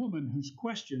by a woman whose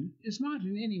question is not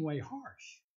in any way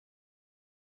harsh.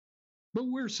 But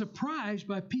we're surprised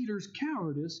by Peter's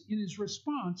cowardice in his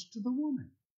response to the woman.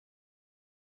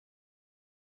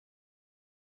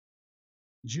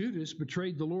 Judas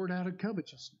betrayed the Lord out of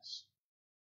covetousness.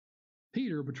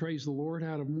 Peter betrays the Lord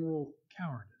out of moral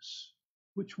cowardice.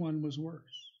 Which one was worse?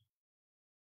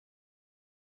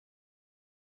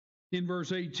 In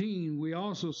verse 18, we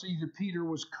also see that Peter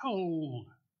was cold.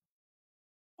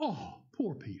 Oh,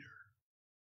 poor Peter.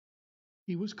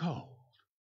 He was cold.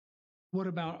 What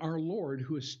about our Lord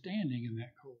who is standing in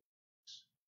that coldness?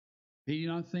 Did he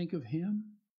not think of him?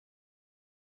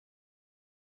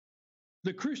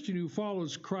 The Christian who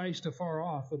follows Christ afar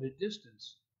off at a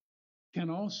distance can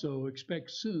also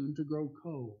expect soon to grow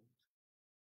cold.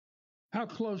 How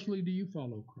closely do you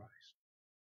follow Christ?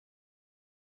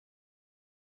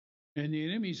 And the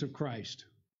enemies of Christ,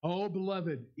 oh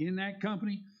beloved, in that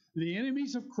company, the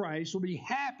enemies of Christ will be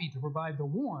happy to provide the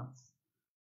warmth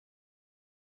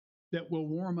that will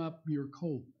warm up your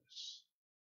coldness.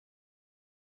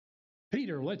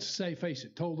 Peter, let's say, face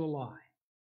it, told a lie.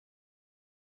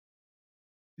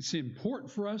 It's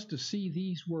important for us to see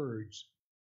these words.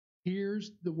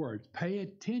 Here's the words. Pay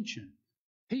attention.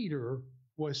 Peter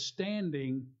was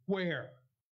standing where?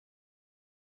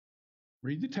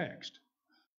 Read the text.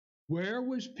 Where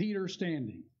was Peter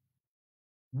standing?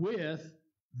 With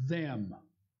them.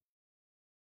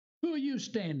 Who are you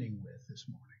standing with this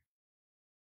morning?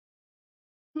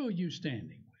 Who are you standing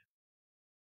with?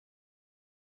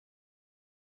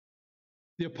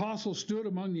 The apostles stood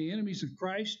among the enemies of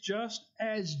Christ just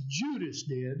as Judas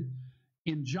did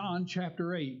in John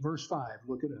chapter 8, verse 5.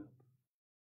 Look it up.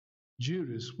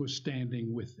 Judas was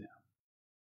standing with them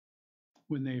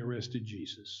when they arrested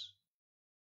Jesus.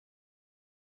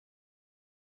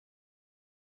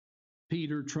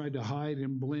 Peter tried to hide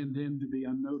and blend in to be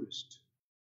unnoticed.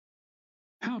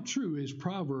 How true is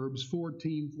Proverbs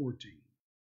 14:14?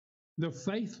 The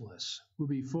faithless will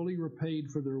be fully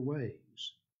repaid for their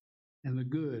ways, and the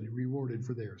good rewarded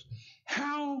for theirs.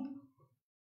 How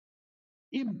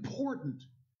important,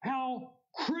 how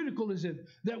critical is it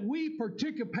that we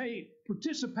participate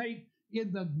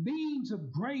in the means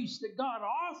of grace that God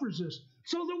offers us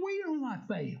so that we will not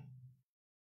fail,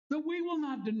 that we will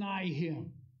not deny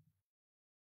Him.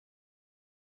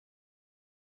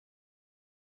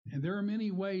 And there are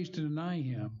many ways to deny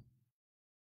Him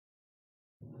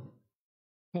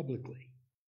publicly.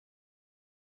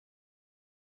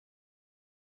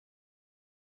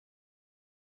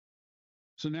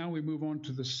 So now we move on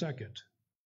to the second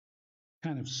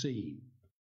kind of scene,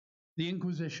 the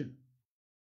Inquisition.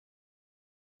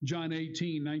 John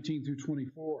 18:19 through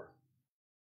 24.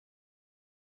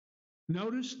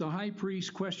 Notice the high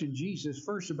priest questioned Jesus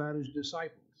first about his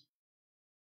disciples.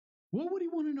 What would he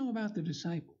want to know about the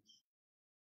disciples?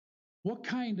 What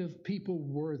kind of people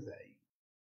were they?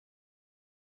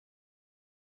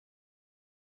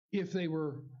 If they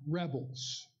were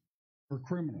rebels or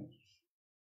criminals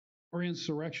or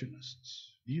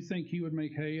insurrectionists, do you think he would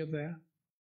make hay of that?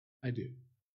 I do.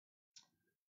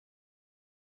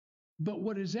 But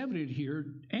what is evident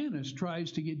here, Annas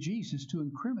tries to get Jesus to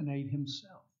incriminate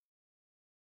himself.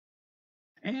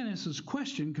 Annas'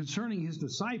 question concerning his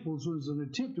disciples was an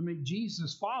attempt to make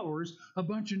Jesus' followers a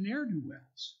bunch of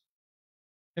ne'er-do-wells,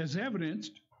 as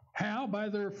evidenced how by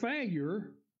their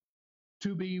failure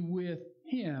to be with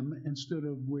him instead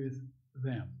of with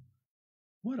them.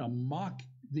 What a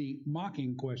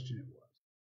mocking question it was.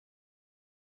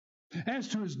 As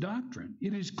to his doctrine,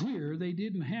 it is clear they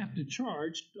didn't have to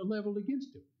charge a leveled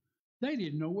against him. They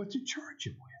didn't know what to charge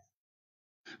him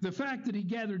with. The fact that he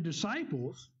gathered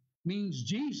disciples means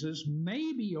Jesus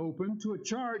may be open to a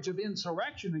charge of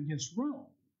insurrection against Rome.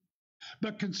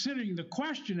 But considering the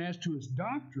question as to his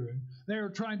doctrine, they are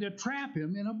trying to trap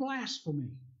him in a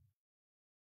blasphemy.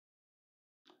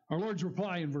 Our Lord's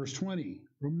reply in verse 20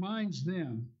 reminds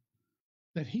them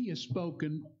that he has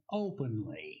spoken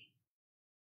openly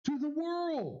to the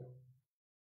world,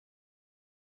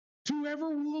 to whoever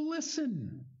will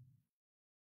listen.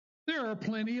 There are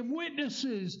plenty of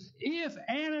witnesses. If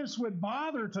Annas would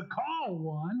bother to call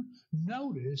one,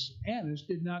 notice Annas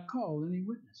did not call any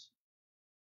witness.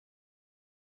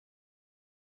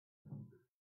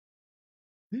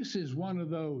 This is one of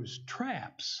those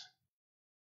traps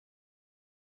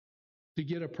to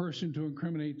get a person to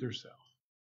incriminate themselves.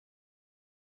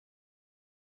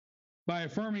 By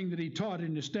affirming that he taught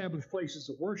in established places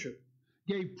of worship,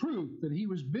 gave proof that he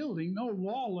was building no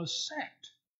lawless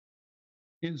sect.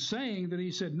 In saying that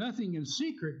he said nothing in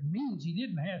secret means he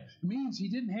didn't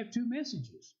have two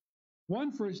messages.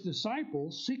 One for his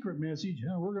disciples, secret message,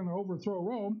 we're going to overthrow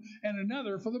Rome, and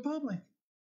another for the public.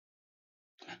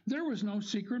 There was no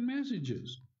secret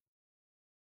messages.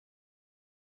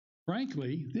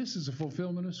 Frankly, this is a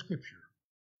fulfillment of Scripture.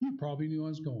 You probably knew I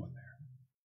was going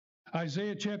there.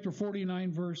 Isaiah chapter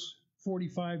 49, verse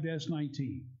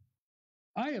 45-19.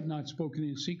 I have not spoken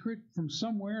in secret from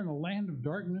somewhere in a land of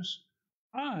darkness.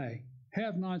 I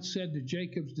have not said to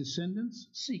Jacob's descendants,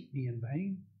 seek me in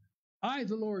vain. I,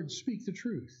 the Lord, speak the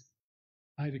truth.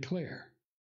 I declare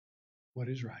what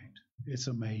is right. It's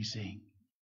amazing.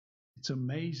 It's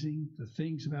amazing the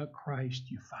things about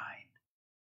Christ you find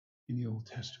in the Old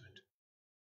Testament.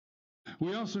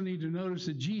 We also need to notice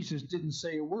that Jesus didn't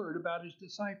say a word about his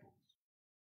disciples.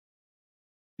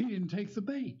 He didn't take the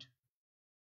bait.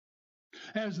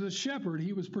 As the shepherd,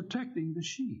 he was protecting the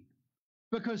sheep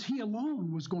because he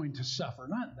alone was going to suffer,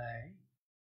 not they.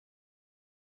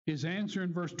 His answer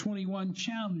in verse 21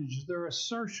 challenges their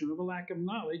assertion of a lack of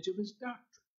knowledge of his doctrine.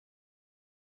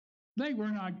 They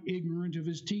were not ignorant of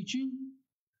his teaching,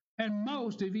 and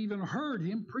most have even heard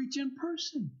him preach in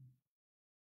person.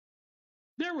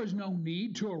 There was no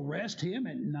need to arrest him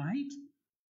at night,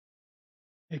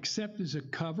 except as a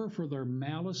cover for their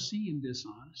malice and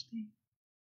dishonesty,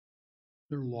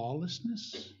 their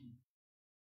lawlessness.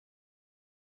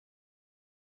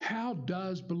 How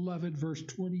does, beloved, verse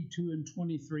 22 and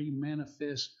 23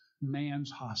 manifest man's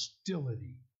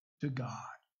hostility to God?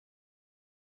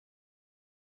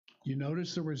 You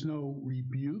notice there was no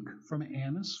rebuke from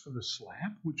Annas for the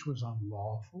slap, which was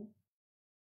unlawful.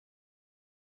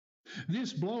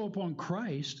 This blow upon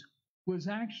Christ was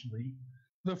actually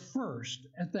the first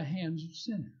at the hands of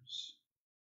sinners.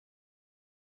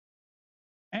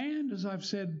 And as I've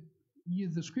said,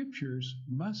 the scriptures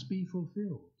must be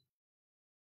fulfilled.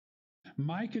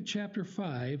 Micah chapter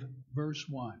 5, verse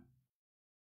 1.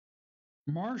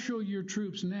 Marshal your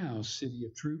troops now, city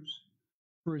of troops,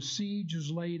 for a siege is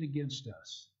laid against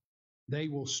us. They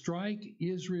will strike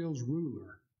Israel's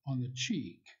ruler on the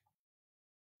cheek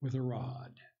with a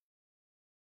rod.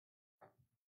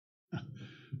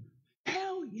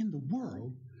 How in the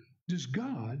world does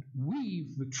God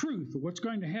weave the truth of what's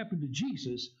going to happen to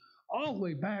Jesus all the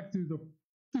way back through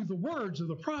the words of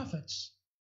the prophets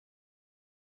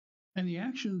and the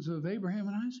actions of Abraham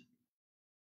and Isaac?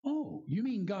 Oh, you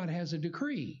mean God has a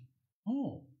decree?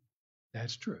 Oh,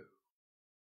 that's true.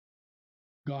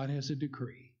 God has a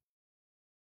decree.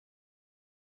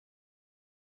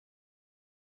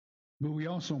 But we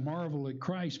also marvel at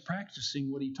Christ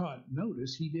practicing what he taught.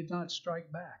 Notice he did not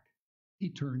strike back. He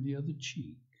turned the other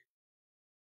cheek.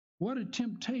 What a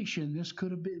temptation this could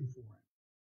have been for him.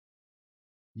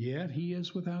 Yet he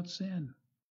is without sin.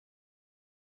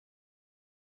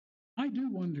 I do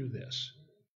wonder this.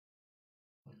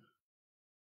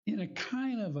 In a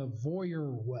kind of a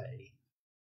voyeur way,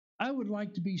 I would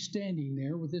like to be standing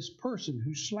there with this person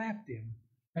who slapped him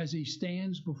as he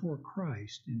stands before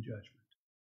Christ in judgment.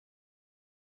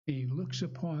 And he looks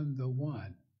upon the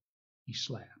one he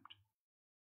slapped.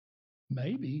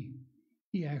 Maybe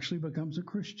he actually becomes a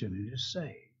Christian and is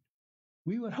saved.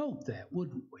 We would hope that,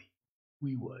 wouldn't we?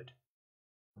 We would.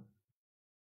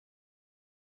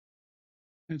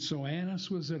 And so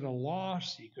Annas was at a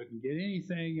loss. He couldn't get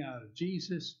anything out of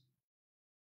Jesus.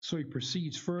 So he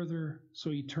proceeds further. So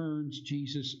he turns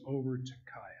Jesus over to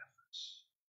Caiaphas.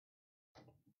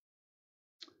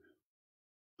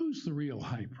 Who's the real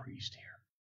high priest here?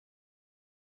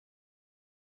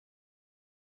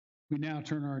 We now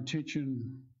turn our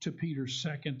attention to Peter's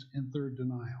second and third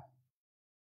denial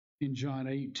in John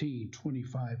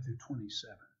 18:25 through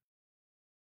 27.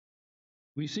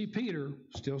 We see Peter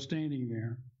still standing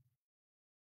there.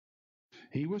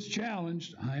 He was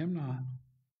challenged. I am not.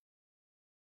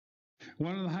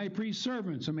 One of the high priest's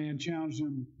servants, a man challenged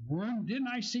him, didn't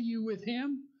I see you with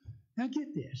him? Now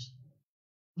get this.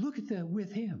 Look at that,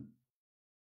 with him.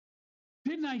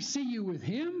 Didn't I see you with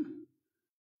him?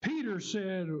 Peter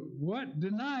said, what?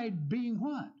 Denied being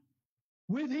what?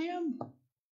 With him?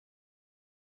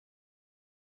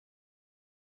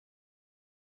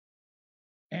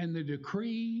 And the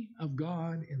decree of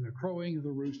God and the crowing of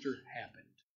the rooster happened.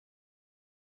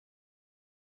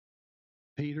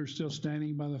 Peter's still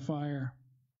standing by the fire.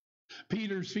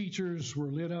 Peter's features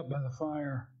were lit up by the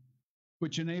fire,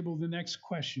 which enabled the next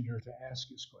questioner to ask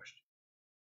his question.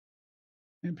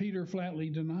 And Peter flatly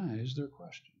denies their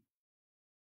question.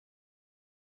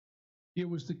 It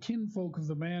was the kinfolk of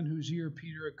the man whose ear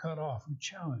Peter had cut off who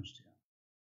challenged him.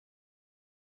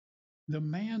 The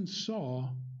man saw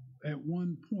at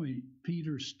one point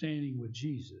Peter standing with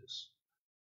Jesus,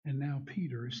 and now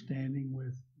Peter is standing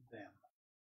with them.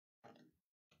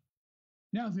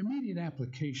 Now, the immediate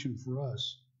application for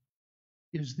us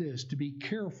is this: to be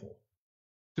careful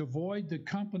to avoid the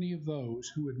company of those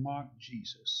who would mock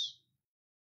Jesus.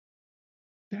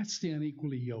 That's the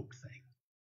unequally yoked thing.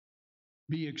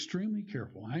 Be extremely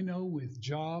careful. I know with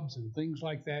jobs and things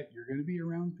like that, you're going to be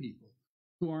around people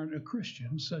who aren't a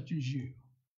Christian, such as you.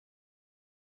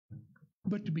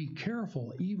 But to be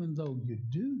careful, even though you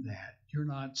do that, you're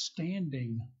not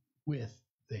standing with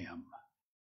them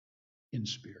in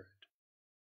spirit.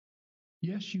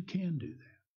 Yes, you can do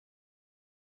that.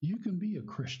 You can be a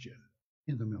Christian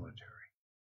in the military.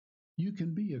 You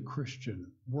can be a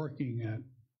Christian working at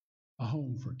a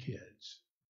home for kids.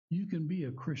 You can be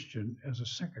a Christian as a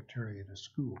secretary at a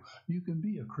school. You can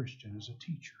be a Christian as a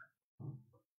teacher.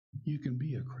 You can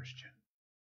be a Christian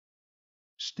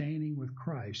standing with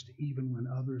Christ even when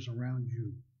others around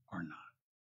you are not.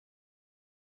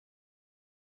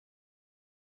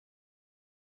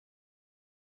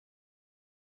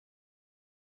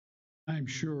 I'm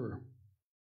sure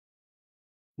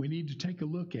we need to take a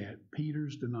look at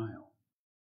Peter's denial.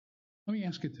 Let me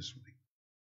ask it this way.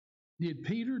 Did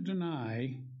Peter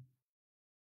deny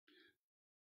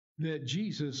that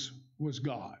Jesus was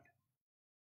God?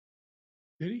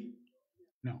 Did he?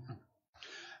 No.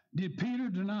 Did Peter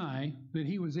deny that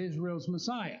he was Israel's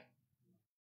Messiah?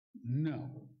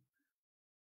 No.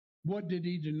 What did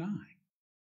he deny?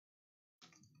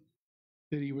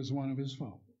 That he was one of his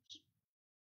followers.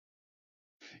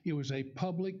 It was a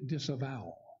public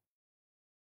disavowal.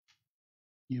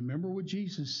 You remember what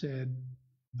Jesus said,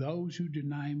 those who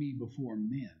deny me before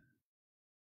men,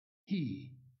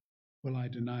 he will I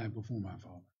deny before my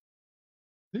Father.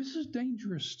 This is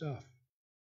dangerous stuff.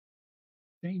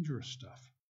 Dangerous stuff.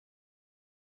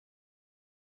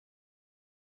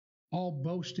 All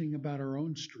boasting about our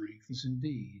own strength is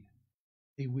indeed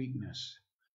a weakness.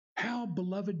 How,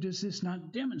 beloved, does this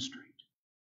not demonstrate?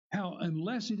 How,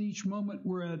 unless at each moment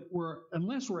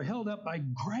unless we're held up by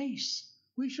grace,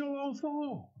 we shall all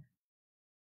fall.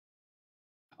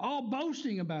 All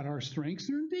boasting about our strengths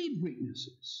are indeed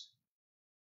weaknesses.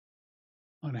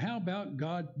 And how about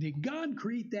God? Did God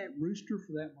create that rooster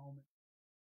for that moment?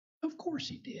 Of course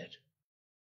he did.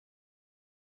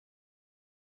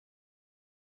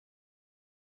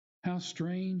 How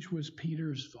strange was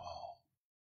Peter's fall.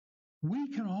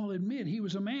 We can all admit he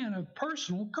was a man of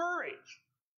personal courage.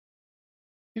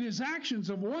 In his actions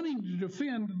of wanting to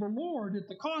defend the Lord at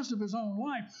the cost of his own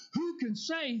life, who can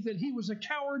say that he was a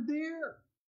coward there?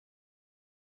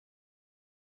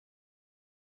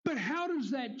 But how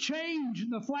does that change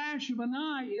in the flash of an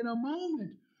eye in a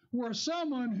moment where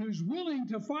someone who's willing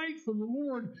to fight for the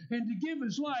Lord and to give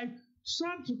his life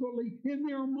subsequently in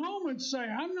their moments say,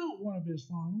 I'm not one of his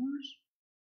followers?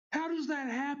 How does that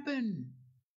happen?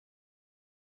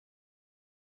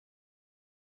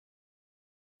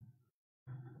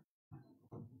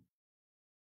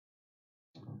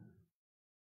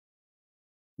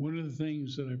 One of the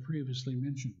things that I previously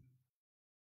mentioned,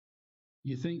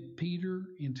 you think Peter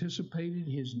anticipated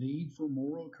his need for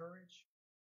moral courage?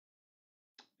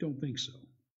 Don't think so.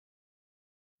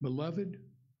 Beloved,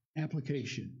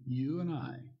 application, you and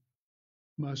I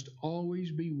must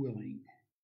always be willing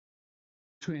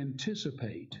to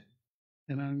anticipate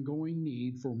an ongoing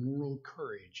need for moral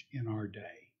courage in our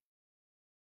day.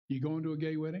 You going to a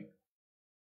gay wedding?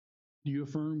 Do you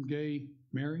affirm gay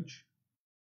marriage?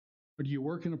 Or do you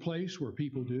work in a place where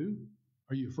people do?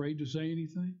 Are you afraid to say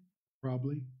anything?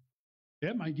 Probably.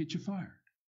 That might get you fired.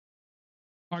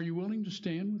 Are you willing to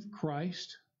stand with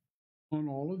Christ on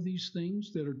all of these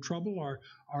things that are trouble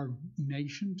our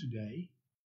nation today?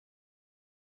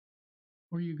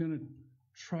 Or are you going to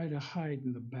try to hide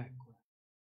in the background?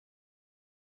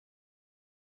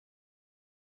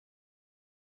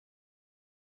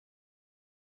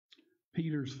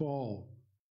 Peter's fall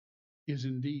is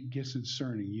indeed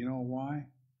concerning. You know why?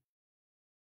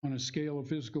 On a scale of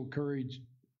physical courage,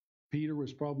 Peter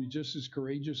was probably just as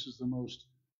courageous as the most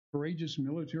courageous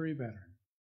military veteran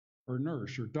or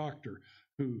nurse or doctor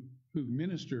who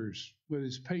ministers with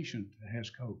his patient that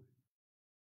has COVID.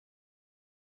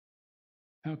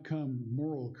 How come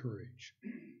moral courage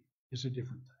is a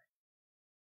different thing?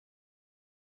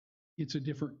 It's a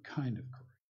different kind of courage.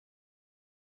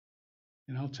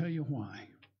 And I'll tell you why.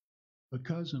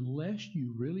 Because unless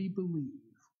you really believe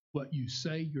what you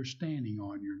say you're standing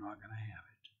on, you're not going to have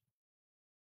it.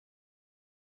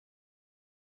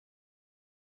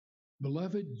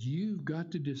 Beloved, you've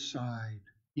got to decide,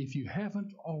 if you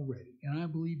haven't already, and I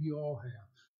believe you all have,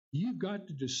 you've got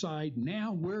to decide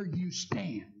now where you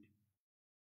stand.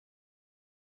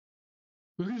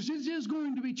 Because this is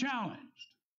going to be challenged.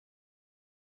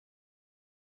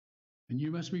 And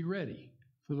you must be ready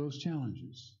for those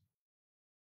challenges.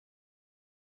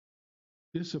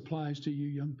 This applies to you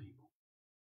young people.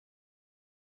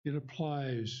 It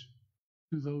applies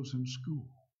to those in school,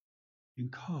 in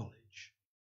college,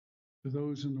 to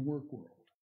those in the work world,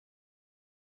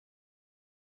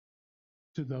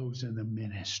 to those in the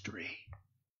ministry.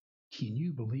 Can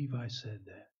you believe I said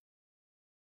that?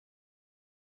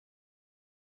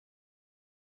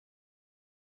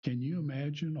 Can you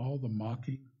imagine all the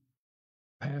mocking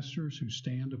pastors who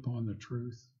stand upon the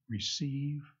truth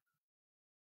receive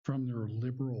from their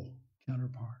liberal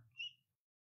counterparts?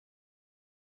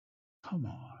 Come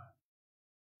on.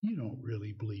 You don't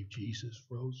really believe Jesus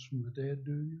rose from the dead,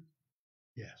 do you?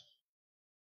 Yes,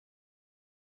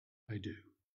 I do.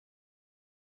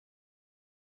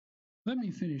 Let me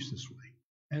finish this way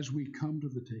as we come to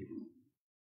the table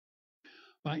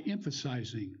by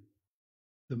emphasizing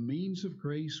the means of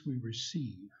grace we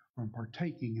receive from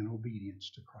partaking in obedience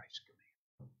to Christ's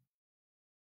command.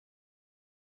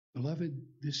 Beloved,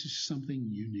 this is something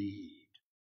you need.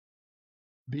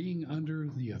 Being under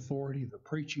the authority of the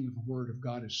preaching of the Word of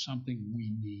God is something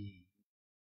we need.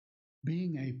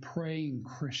 Being a praying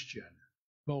Christian,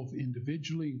 both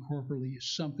individually and corporately,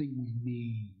 is something we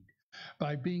need.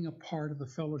 By being a part of the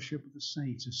fellowship of the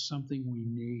saints is something we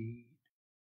need.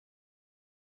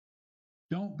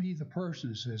 Don't be the person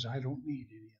who says, I don't need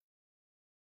any of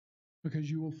it,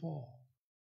 because you will fall.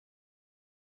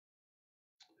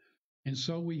 And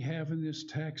so we have in this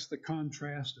text the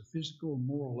contrast of physical and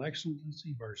moral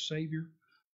excellency of our Savior,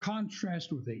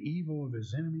 contrast with the evil of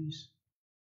his enemies,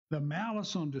 the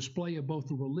malice on display of both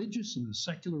the religious and the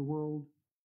secular world,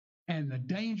 and the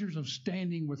dangers of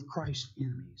standing with Christ's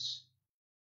enemies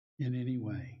in any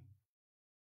way.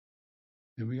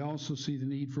 And we also see the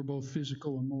need for both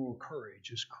physical and moral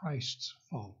courage as Christ's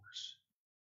followers.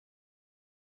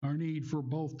 Our need for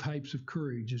both types of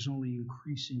courage is only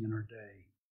increasing in our day.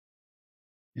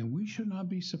 And we should not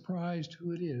be surprised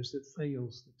who it is that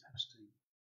fails the testing.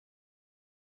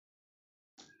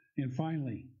 And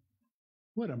finally,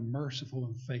 what a merciful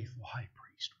and faithful high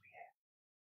priest we have.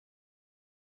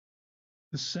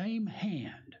 The same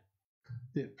hand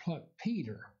that plucked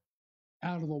Peter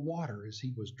out of the water as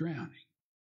he was drowning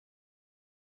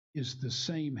is the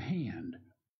same hand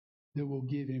that will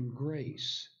give him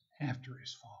grace after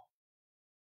his fall.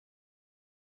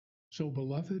 So,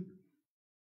 beloved,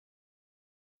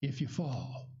 if you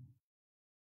fall,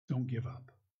 don't give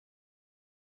up.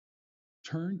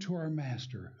 Turn to our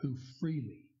Master who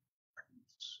freely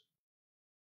pardons.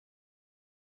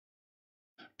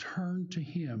 Turn to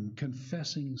him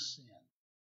confessing sin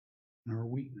and our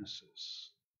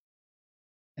weaknesses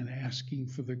and asking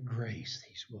for the grace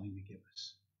he's willing to give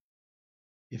us.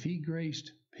 If he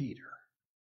graced Peter,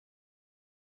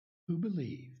 who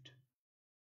believed,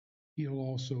 he'll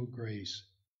also grace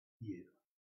you.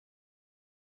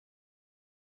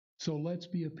 So let's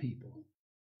be a people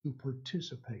who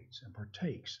participates and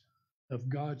partakes of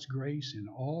God's grace in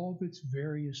all of its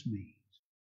various means,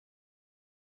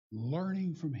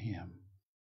 learning from him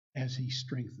as he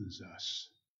strengthens us,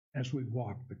 as we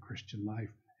walk the Christian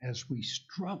life, as we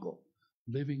struggle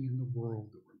living in the world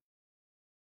that we're in.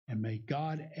 And may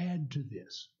God add to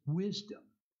this wisdom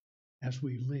as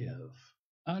we live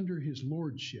under his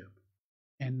lordship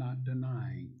and not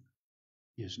denying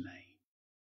his name.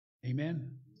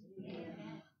 Amen?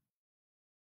 Amen.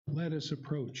 Let us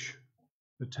approach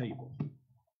the table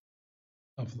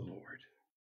of the Lord.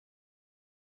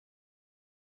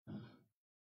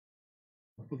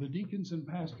 Will the deacons and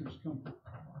pastors come?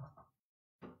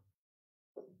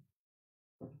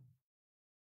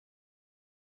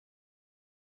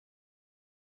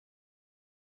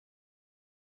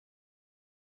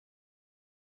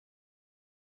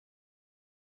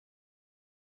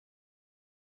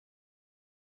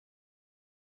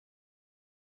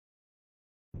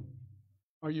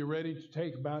 Are you ready to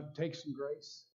take some grace?